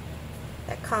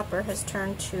 that copper has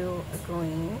turned to a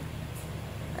green.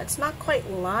 It's not quite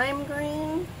lime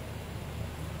green,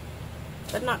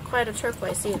 but not quite a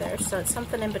turquoise either, so it's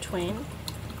something in between.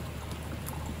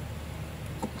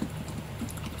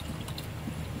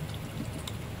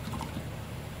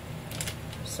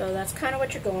 So that's kind of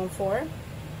what you're going for.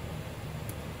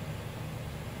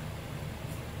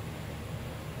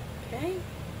 Okay.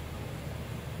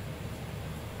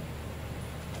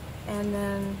 And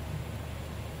then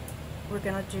we're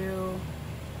going to do,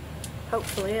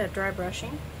 hopefully, a dry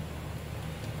brushing.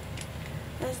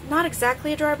 It's not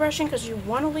exactly a dry brushing because you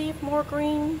want to leave more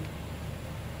green.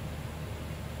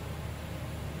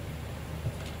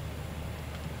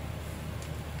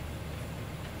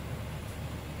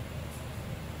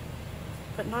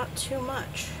 But not too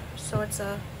much. So it's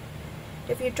a,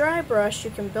 if you dry brush,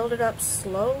 you can build it up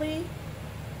slowly.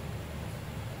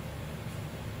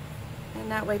 And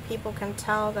that way people can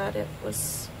tell that it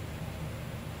was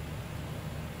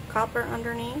copper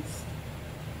underneath.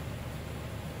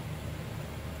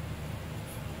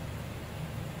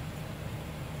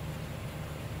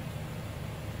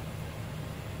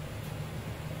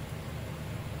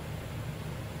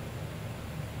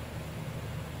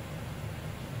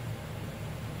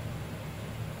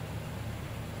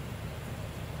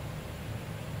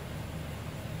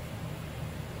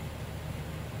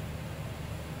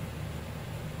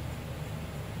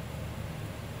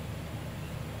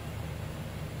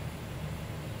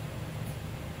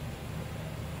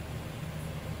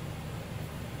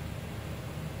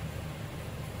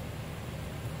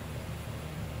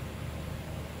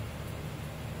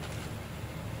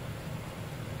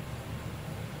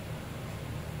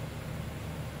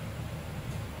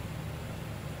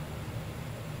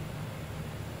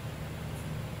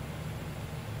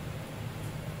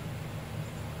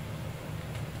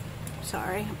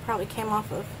 Sorry, I probably came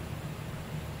off of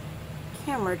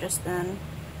camera just then.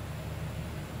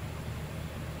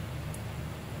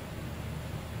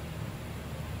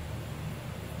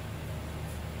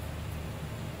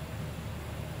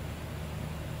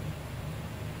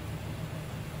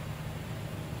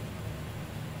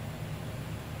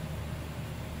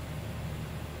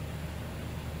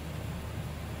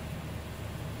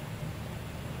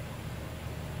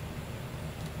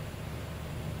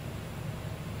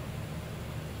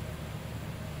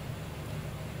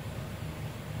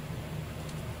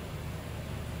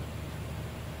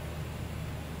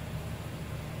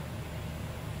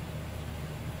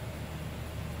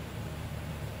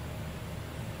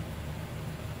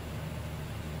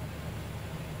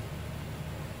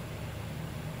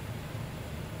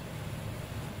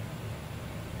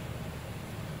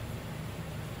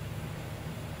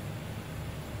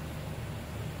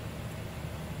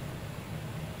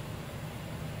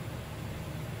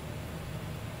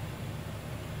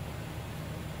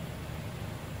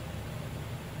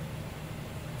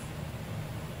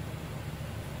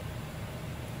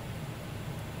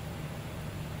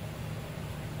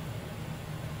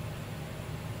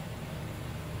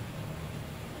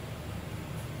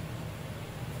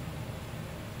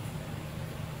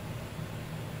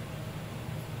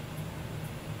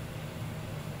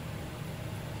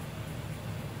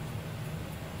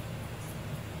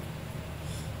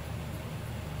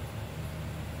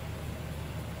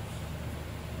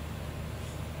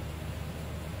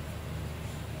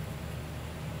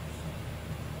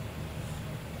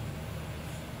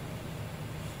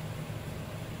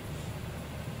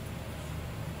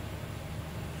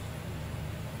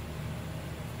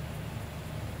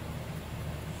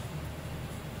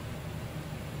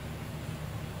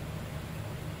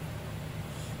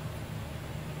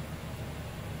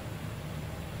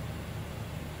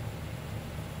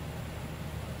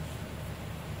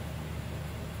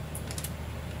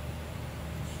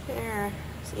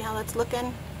 See how that's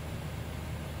looking?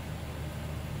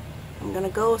 I'm going to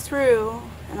go through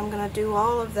and I'm going to do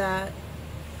all of that.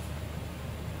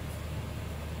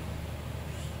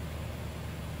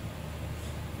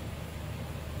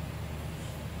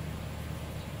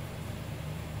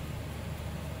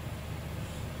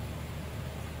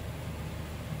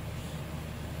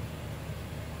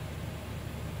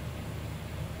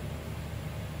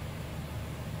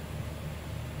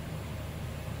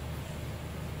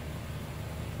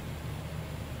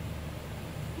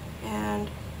 And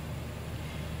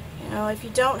you know, if you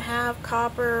don't have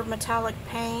copper metallic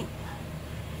paint,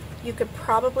 you could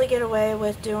probably get away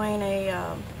with doing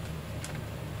a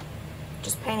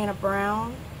just painting a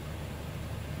brown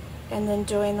and then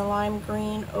doing the lime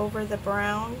green over the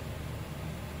brown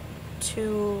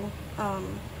to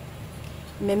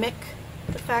mimic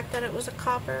the fact that it was a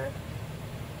copper.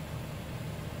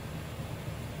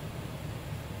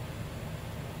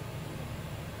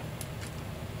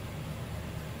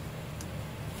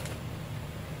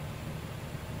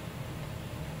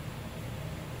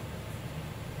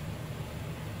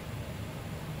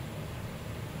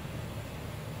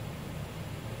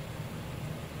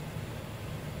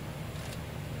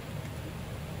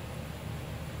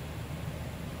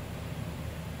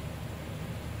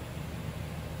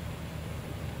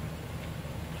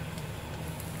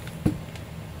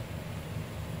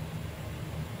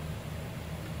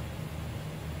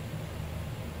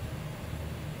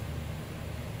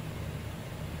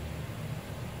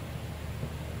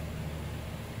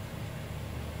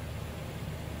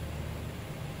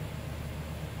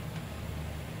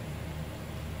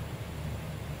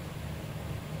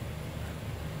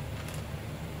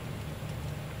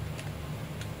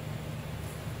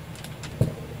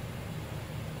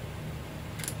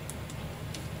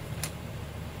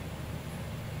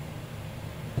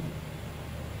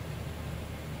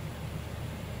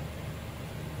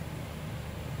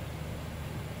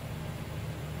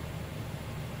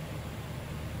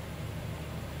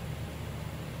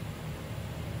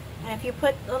 And if you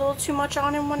put a little too much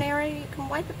on in one area, you can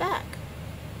wipe it back.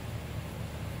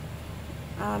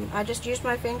 I just used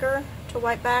my finger to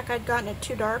wipe back. I'd gotten it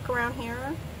too dark around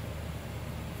here.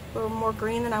 A little more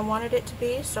green than I wanted it to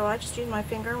be, so I just used my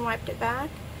finger and wiped it back.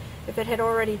 If it had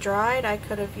already dried, I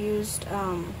could have used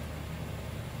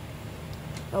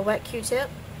a wet Q-tip.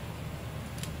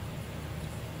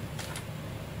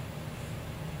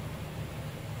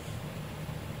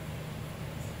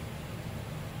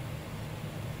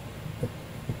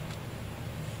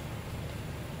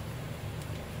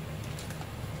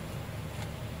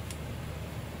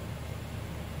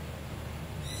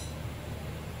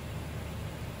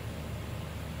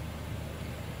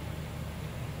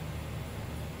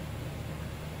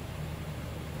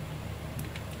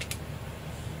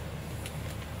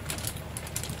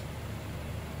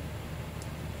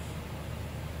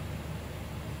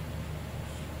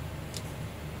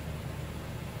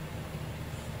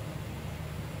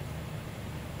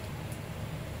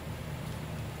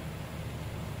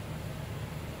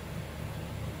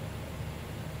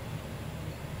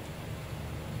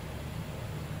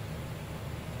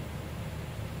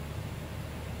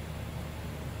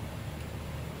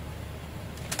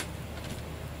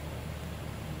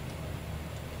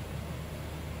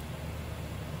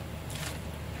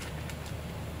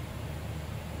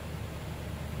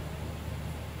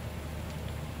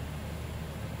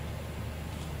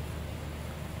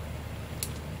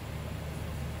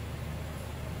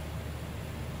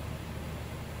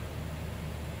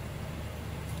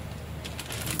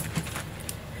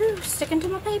 Sticking to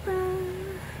my paper.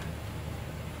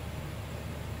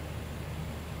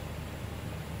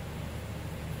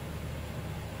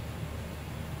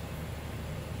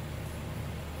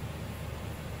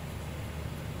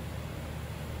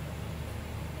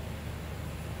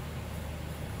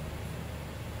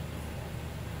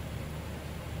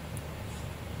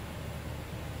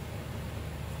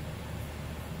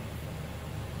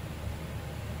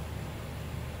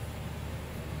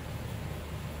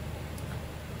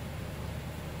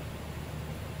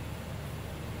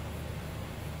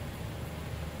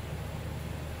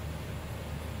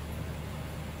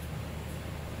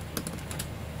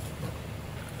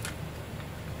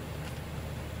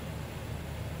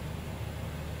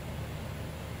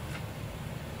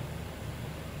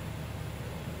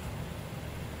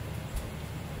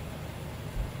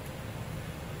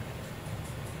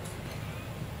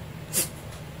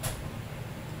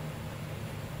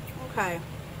 Okay.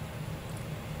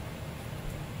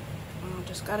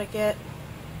 Just gotta get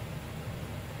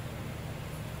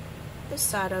this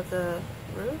side of the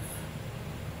roof.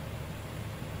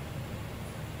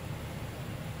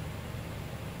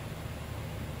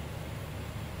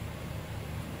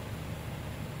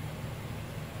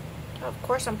 Of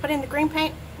course, I'm putting the green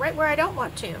paint right where I don't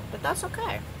want to, but that's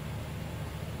okay.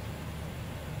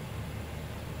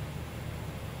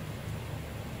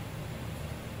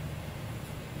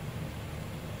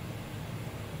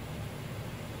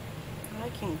 I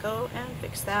can go and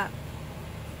fix that.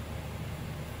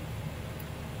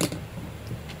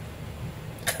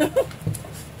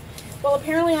 Well,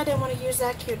 apparently I didn't want to use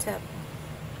that Q-tip.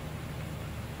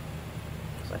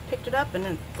 So I picked it up and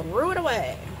then threw it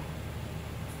away.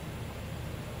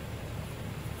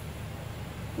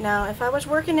 Now, if I was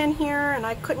working in here and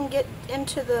I couldn't get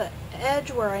into the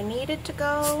edge where I needed to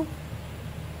go,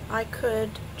 I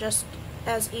could just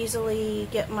as easily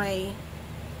get my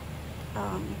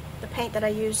the paint that I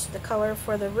used, the color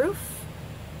for the roof,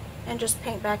 and just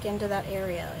paint back into that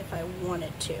area if I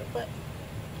wanted to. But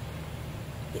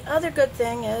the other good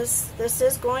thing is this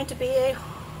is going to be a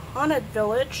haunted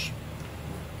village,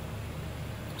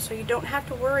 so you don't have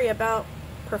to worry about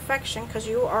perfection, because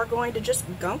you are going to just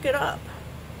gunk it up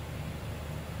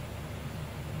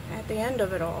at the end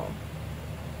of it all.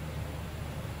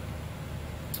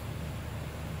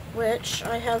 Which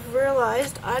I have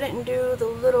realized I didn't do the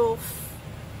little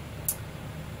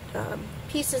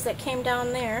pieces that came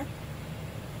down there,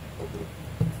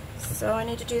 so I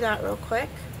need to do that real quick.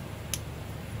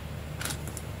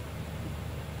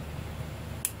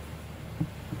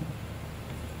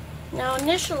 Now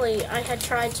initially I had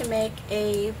tried to make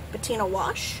a patina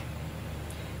wash,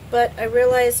 but I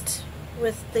realized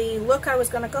with the look I was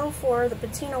going to go for, the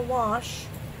patina wash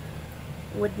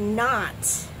would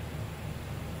not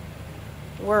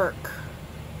work.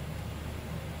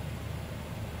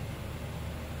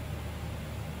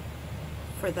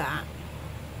 For that,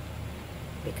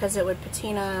 because it would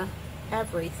patina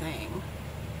everything.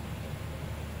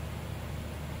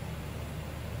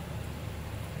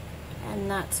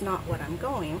 And that's not what I'm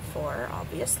going for,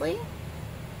 obviously.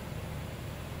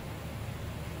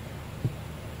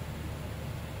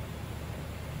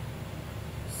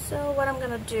 So what I'm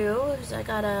gonna do is I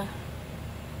gotta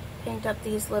paint up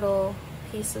these little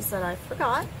pieces that I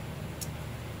forgot.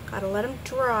 Gotta let them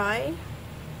dry.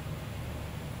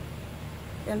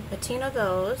 Then patina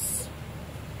those,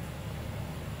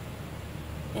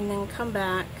 and then come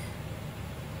back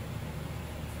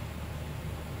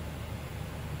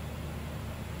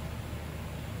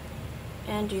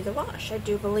and do the wash. I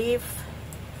do believe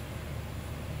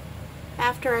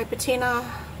after I patina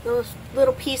those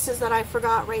little pieces that I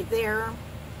forgot right there,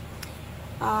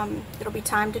 it'll be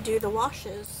time to do the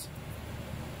washes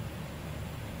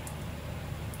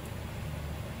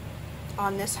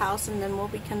on this house, and then we'll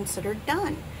be considered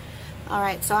done.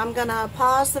 Alright, so I'm gonna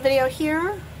pause the video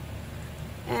here,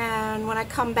 and when I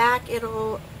come back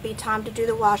it'll be time to do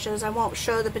the washes. I won't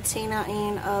show the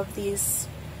patinaing of these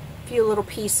few little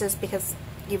pieces because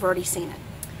you've already seen it.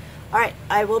 Alright,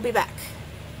 I will be back.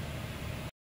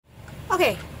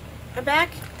 Okay, I'm back,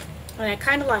 and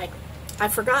I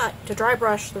forgot to dry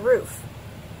brush the roof.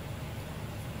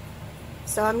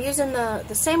 So I'm using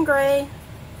the same gray,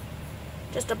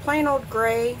 just a plain old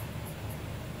gray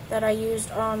that I used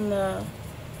on the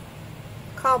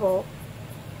cobble,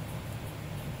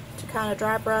 to kind of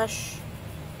dry brush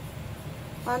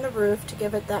on the roof to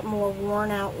give it that more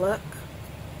worn out look.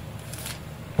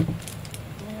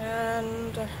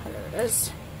 And there it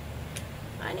is.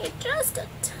 I need just a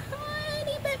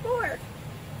tiny bit more.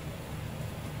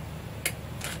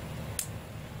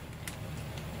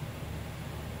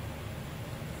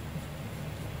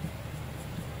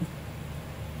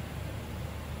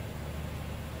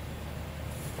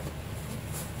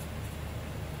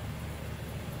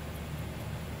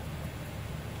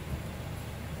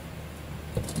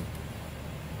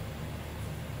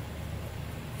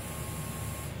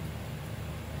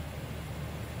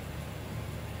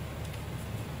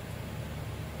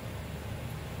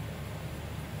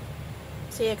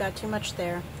 See, I got too much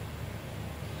there.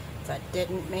 So I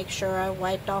didn't make sure I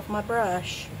wiped off my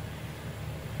brush.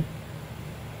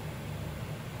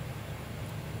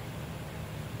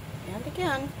 And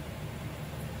again.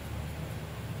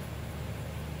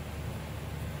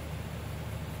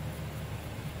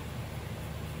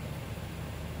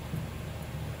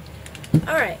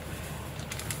 Alright.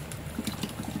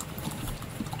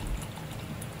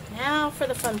 Now for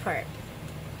the fun part.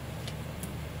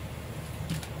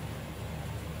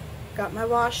 Got my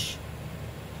wash.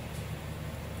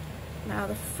 Now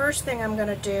the first thing I'm going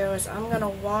to do is I'm going to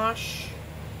wash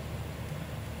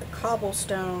the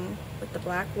cobblestone with the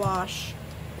black wash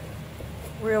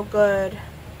real good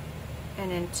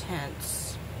and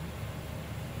intense.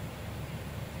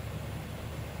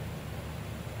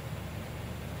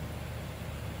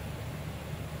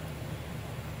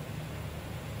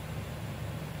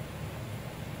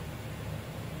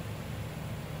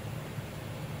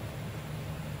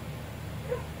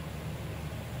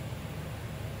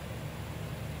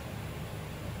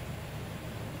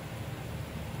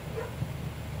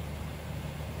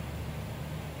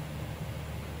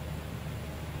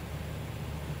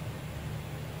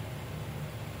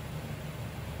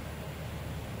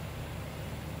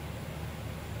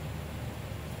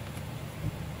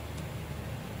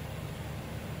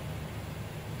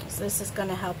 this is going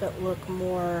to help it look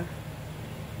more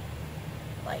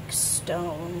like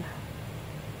stone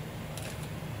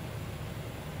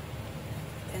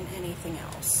than anything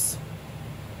else.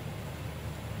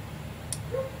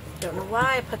 Don't know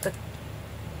why I put the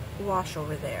wash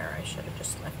over there. I should have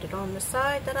just left it on the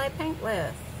side that I paint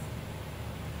with.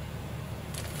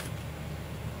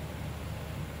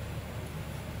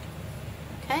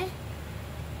 Okay,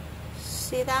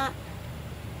 see that?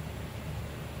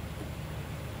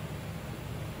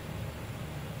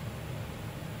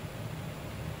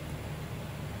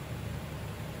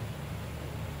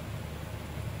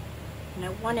 And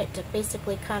I want it to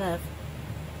basically kind of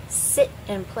sit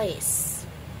in place,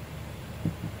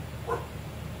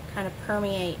 kind of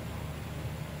permeate.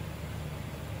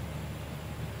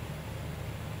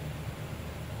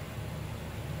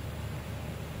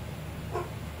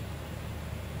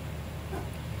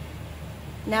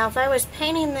 Now, if I was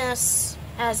painting this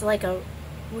as like a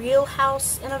real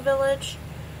house in a village,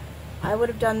 I would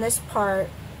have done this part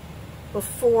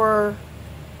before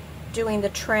doing the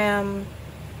trim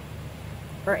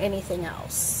or anything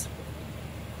else,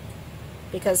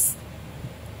 because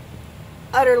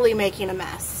utterly making a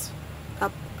mess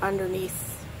up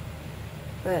underneath.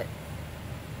 But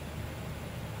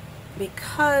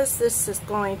because this is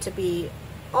going to be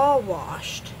all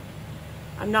washed,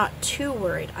 I'm not too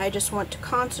worried. I just want to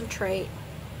concentrate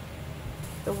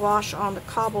the wash on the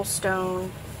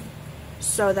cobblestone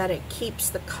so that it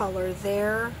keeps the color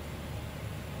there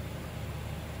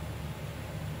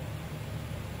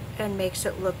and makes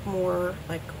it look more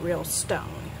like real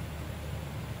stone.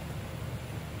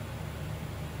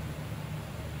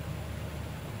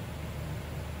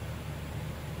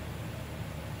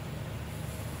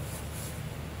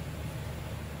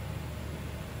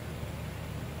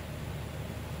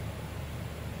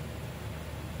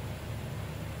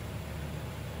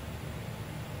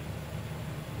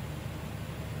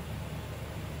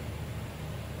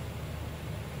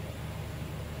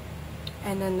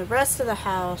 And then the rest of the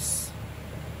house,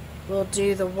 we'll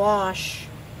do the wash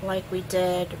like we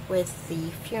did with the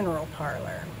funeral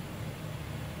parlor,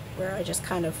 where I just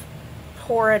kind of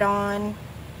pour it on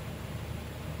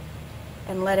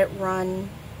and let it run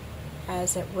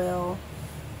as it will.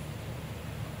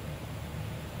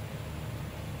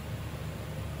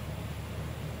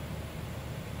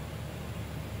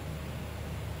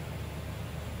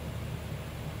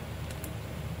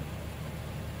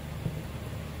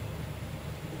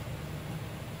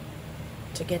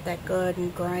 To get that good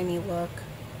and grimy look.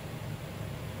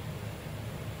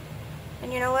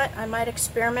 And you know what? I might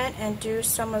experiment and do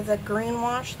some of the green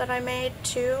wash that I made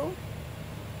too,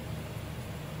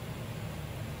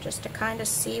 just to kind of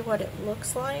see what it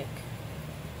looks like.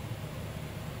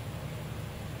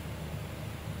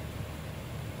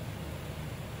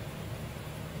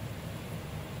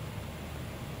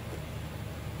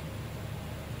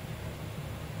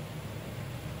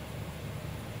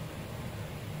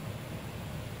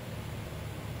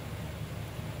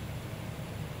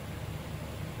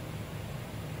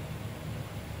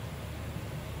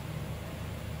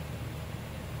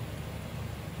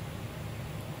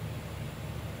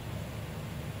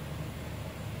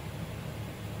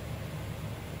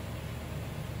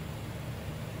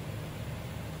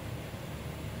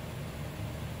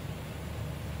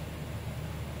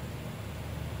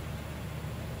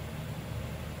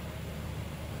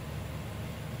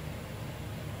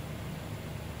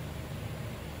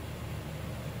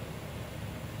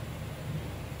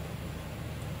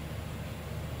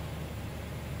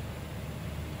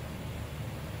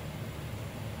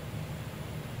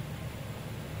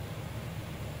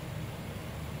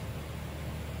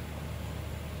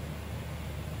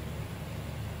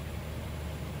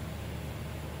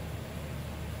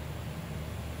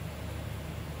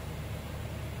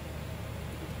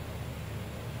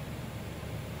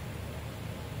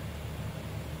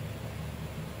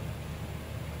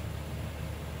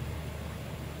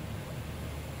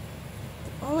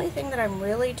 Only thing that I'm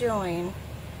really doing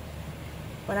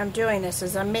when I'm doing this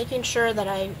is I'm making sure that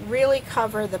I really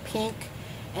cover the pink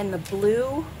and the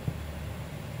blue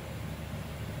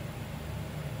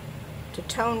to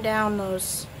tone down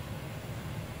those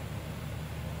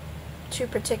two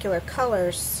particular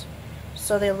colors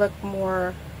so they look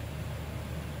more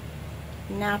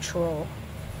natural.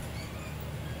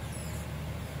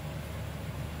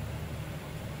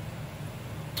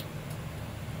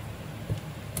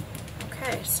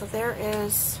 Okay, so there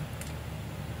is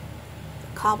the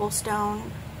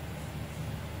cobblestone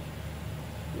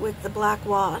with the black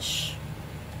wash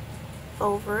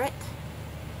over it,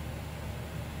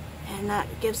 and that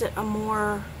gives it a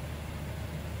more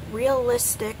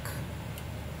realistic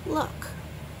look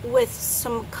with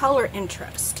some color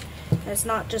interest. It's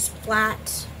not just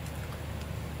flat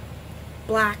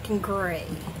black and gray.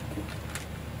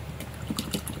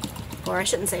 Or I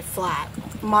shouldn't say flat,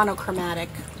 monochromatic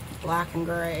black and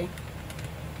gray.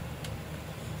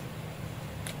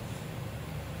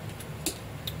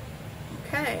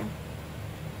 Okay.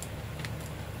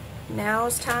 Now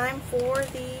it's time for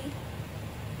the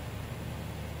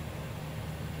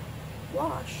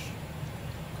wash.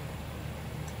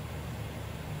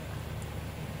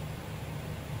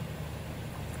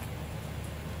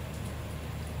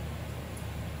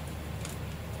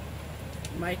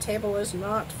 My table is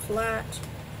not flat.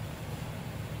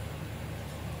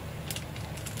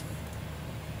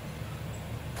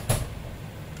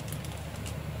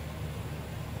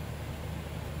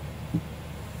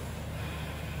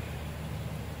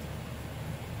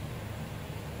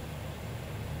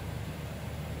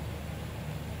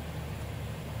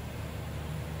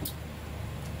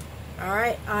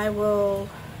 Alright, I will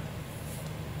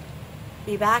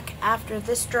be back after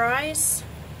this dries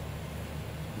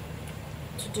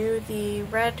to do the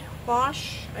red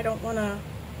wash. I don't want to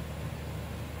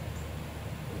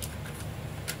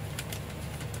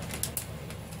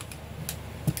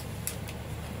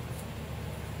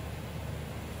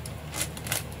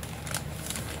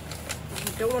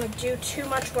do too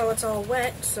much while it's all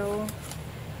wet, so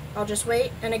I'll just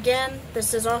wait. And again,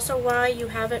 this is also why you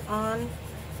have it on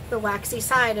the waxy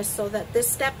side, is so that this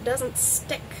step doesn't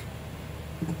stick.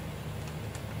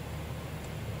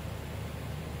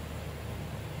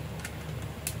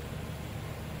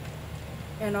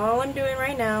 And all I'm doing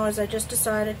right now is I just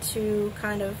decided to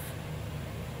kind of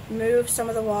move some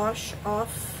of the wash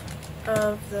off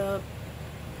of the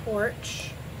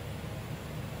porch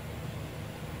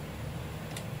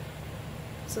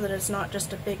so that it's not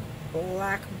just a big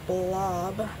black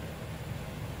blob.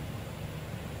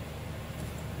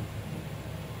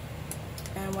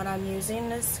 And what I'm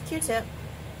using is Q-tip.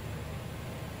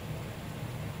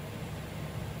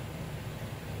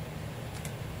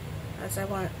 As I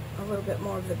want a little bit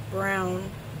more of the brown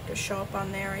to show up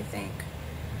on there, I think.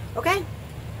 Okay,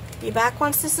 be back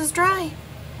once this is dry.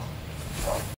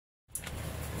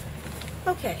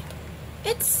 Okay,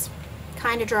 it's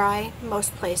kind of dry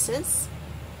most places.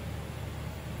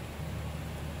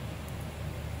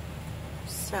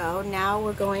 So now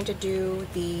we're going to do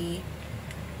the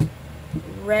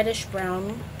reddish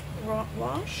brown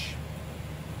wash.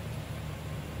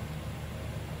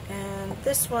 And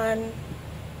this one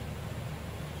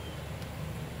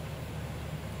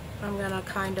I'm gonna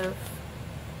kind of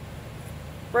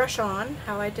brush on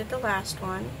how I did the last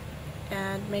one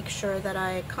and make sure that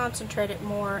I concentrate it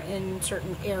more in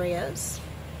certain areas.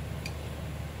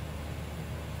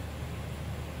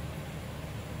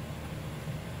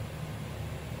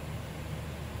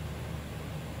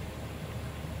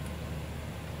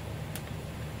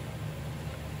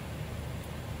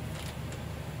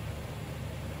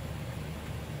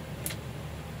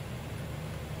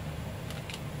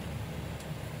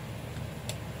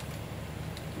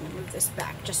 Move this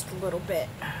back just a little bit.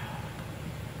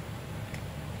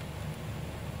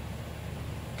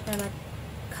 And I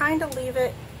kind of leave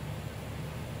it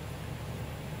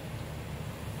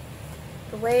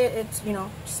the way it's, you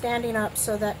know, standing up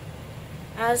so that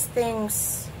as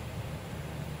things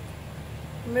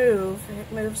move,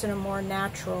 it moves in a more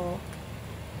natural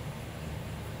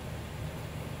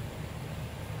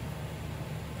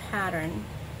pattern.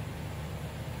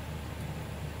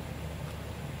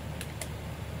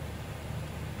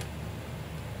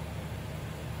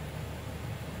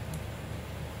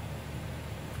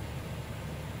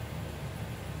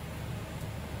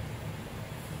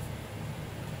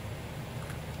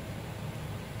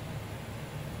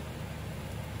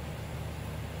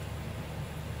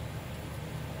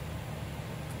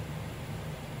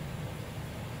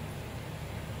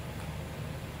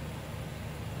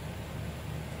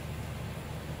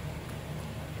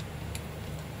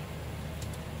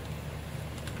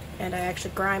 And I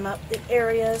actually grime up the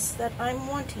areas that I'm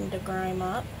wanting to grime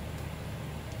up.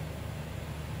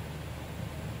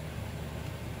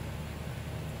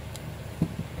 I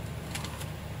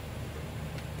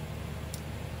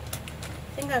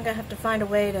think I'm gonna have to find a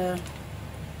way to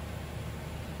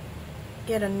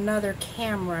get another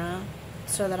camera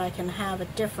so that I can have a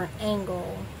different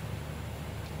angle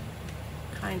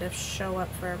kind of show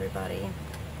up for everybody.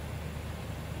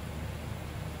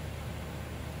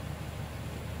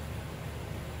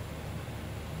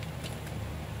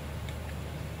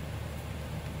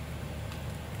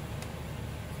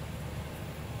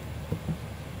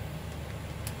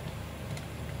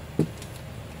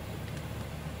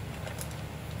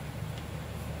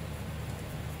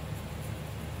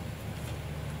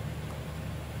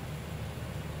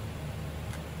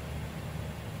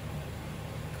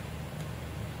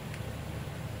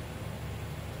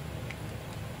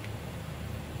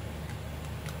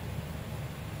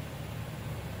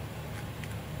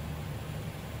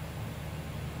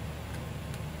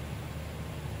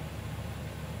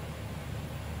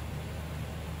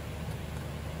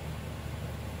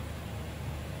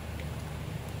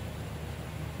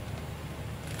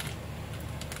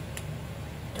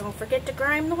 Don't forget to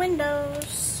grime the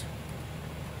windows.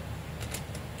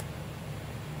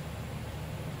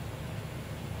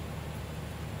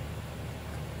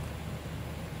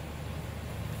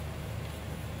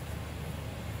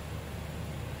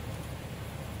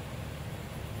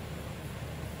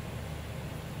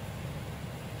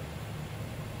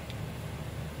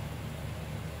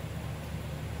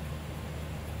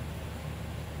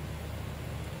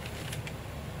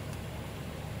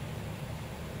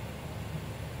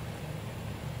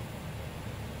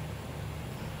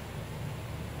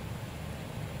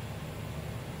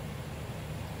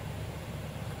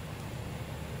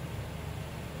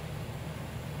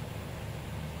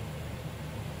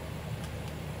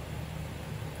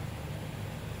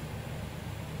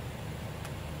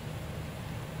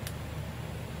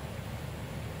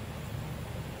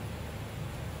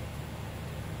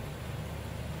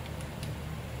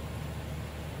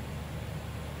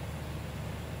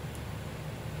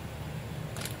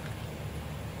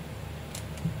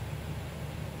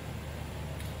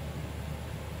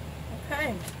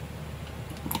 Okay.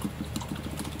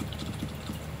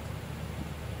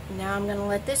 Now I'm going to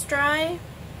let this dry,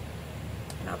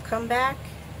 and I'll come back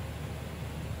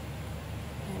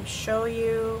and show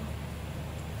you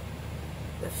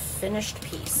the finished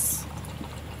piece.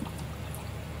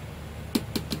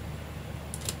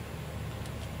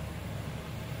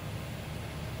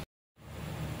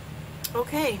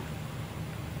 Okay,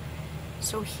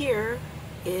 so here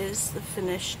is the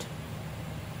finished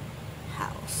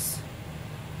house.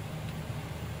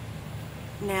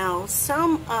 Now,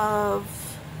 some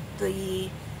of the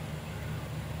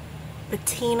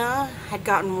patina had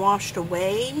gotten washed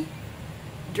away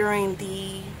during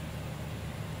the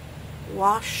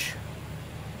wash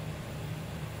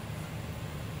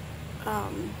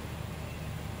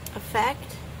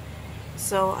effect.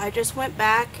 So I just went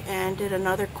back and did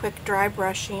another quick dry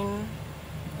brushing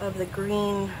of the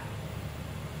green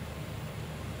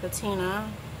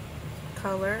patina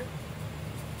color.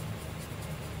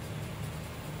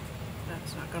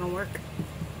 That's not going to work.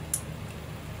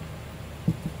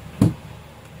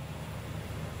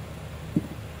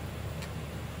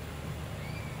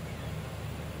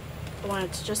 I want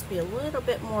it to just be a little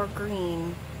bit more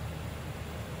green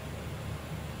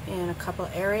in a couple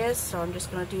areas, so I'm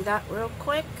just going to do that real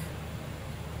quick.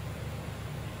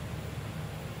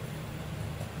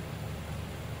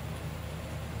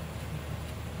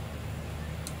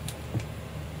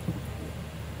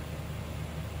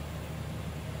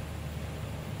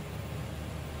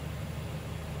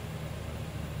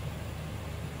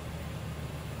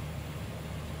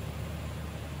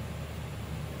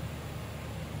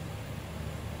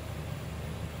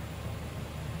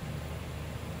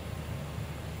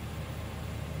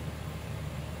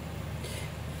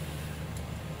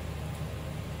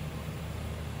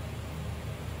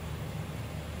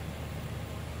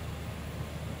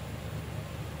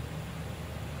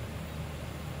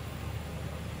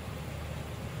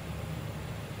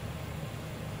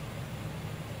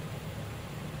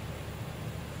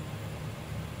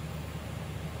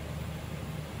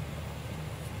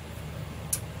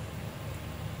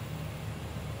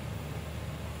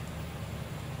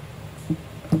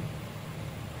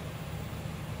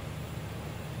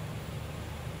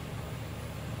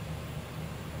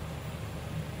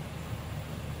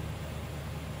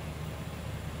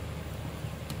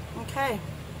 Okay,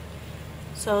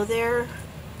 so there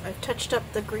I've touched up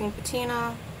the green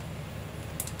patina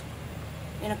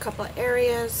in a couple of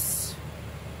areas,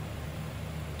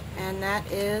 and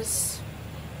that is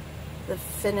the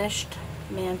finished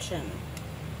mansion.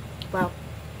 Well,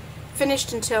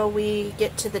 finished until we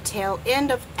get to the tail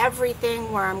end of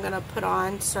everything, where I'm going to put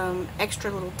on some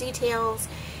extra little details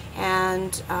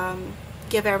and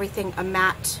give everything a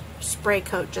matte spray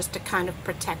coat just to kind of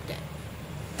protect it.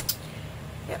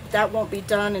 Yep, that won't be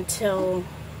done until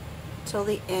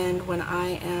the end, when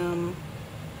I am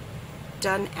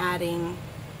done adding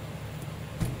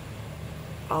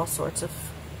all sorts of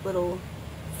little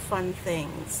fun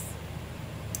things.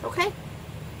 Okay,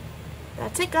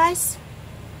 that's it, guys.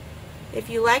 If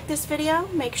you like this video,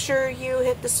 make sure you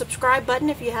hit the subscribe button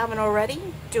if you haven't already.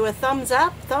 Do a thumbs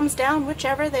up, thumbs down,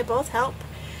 whichever, they both help.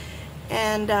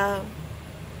 And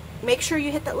make sure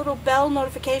you hit that little bell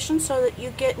notification so that you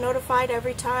get notified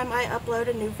every time I upload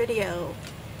a new video.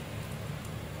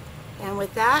 And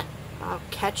with that, I'll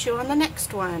catch you on the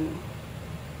next one.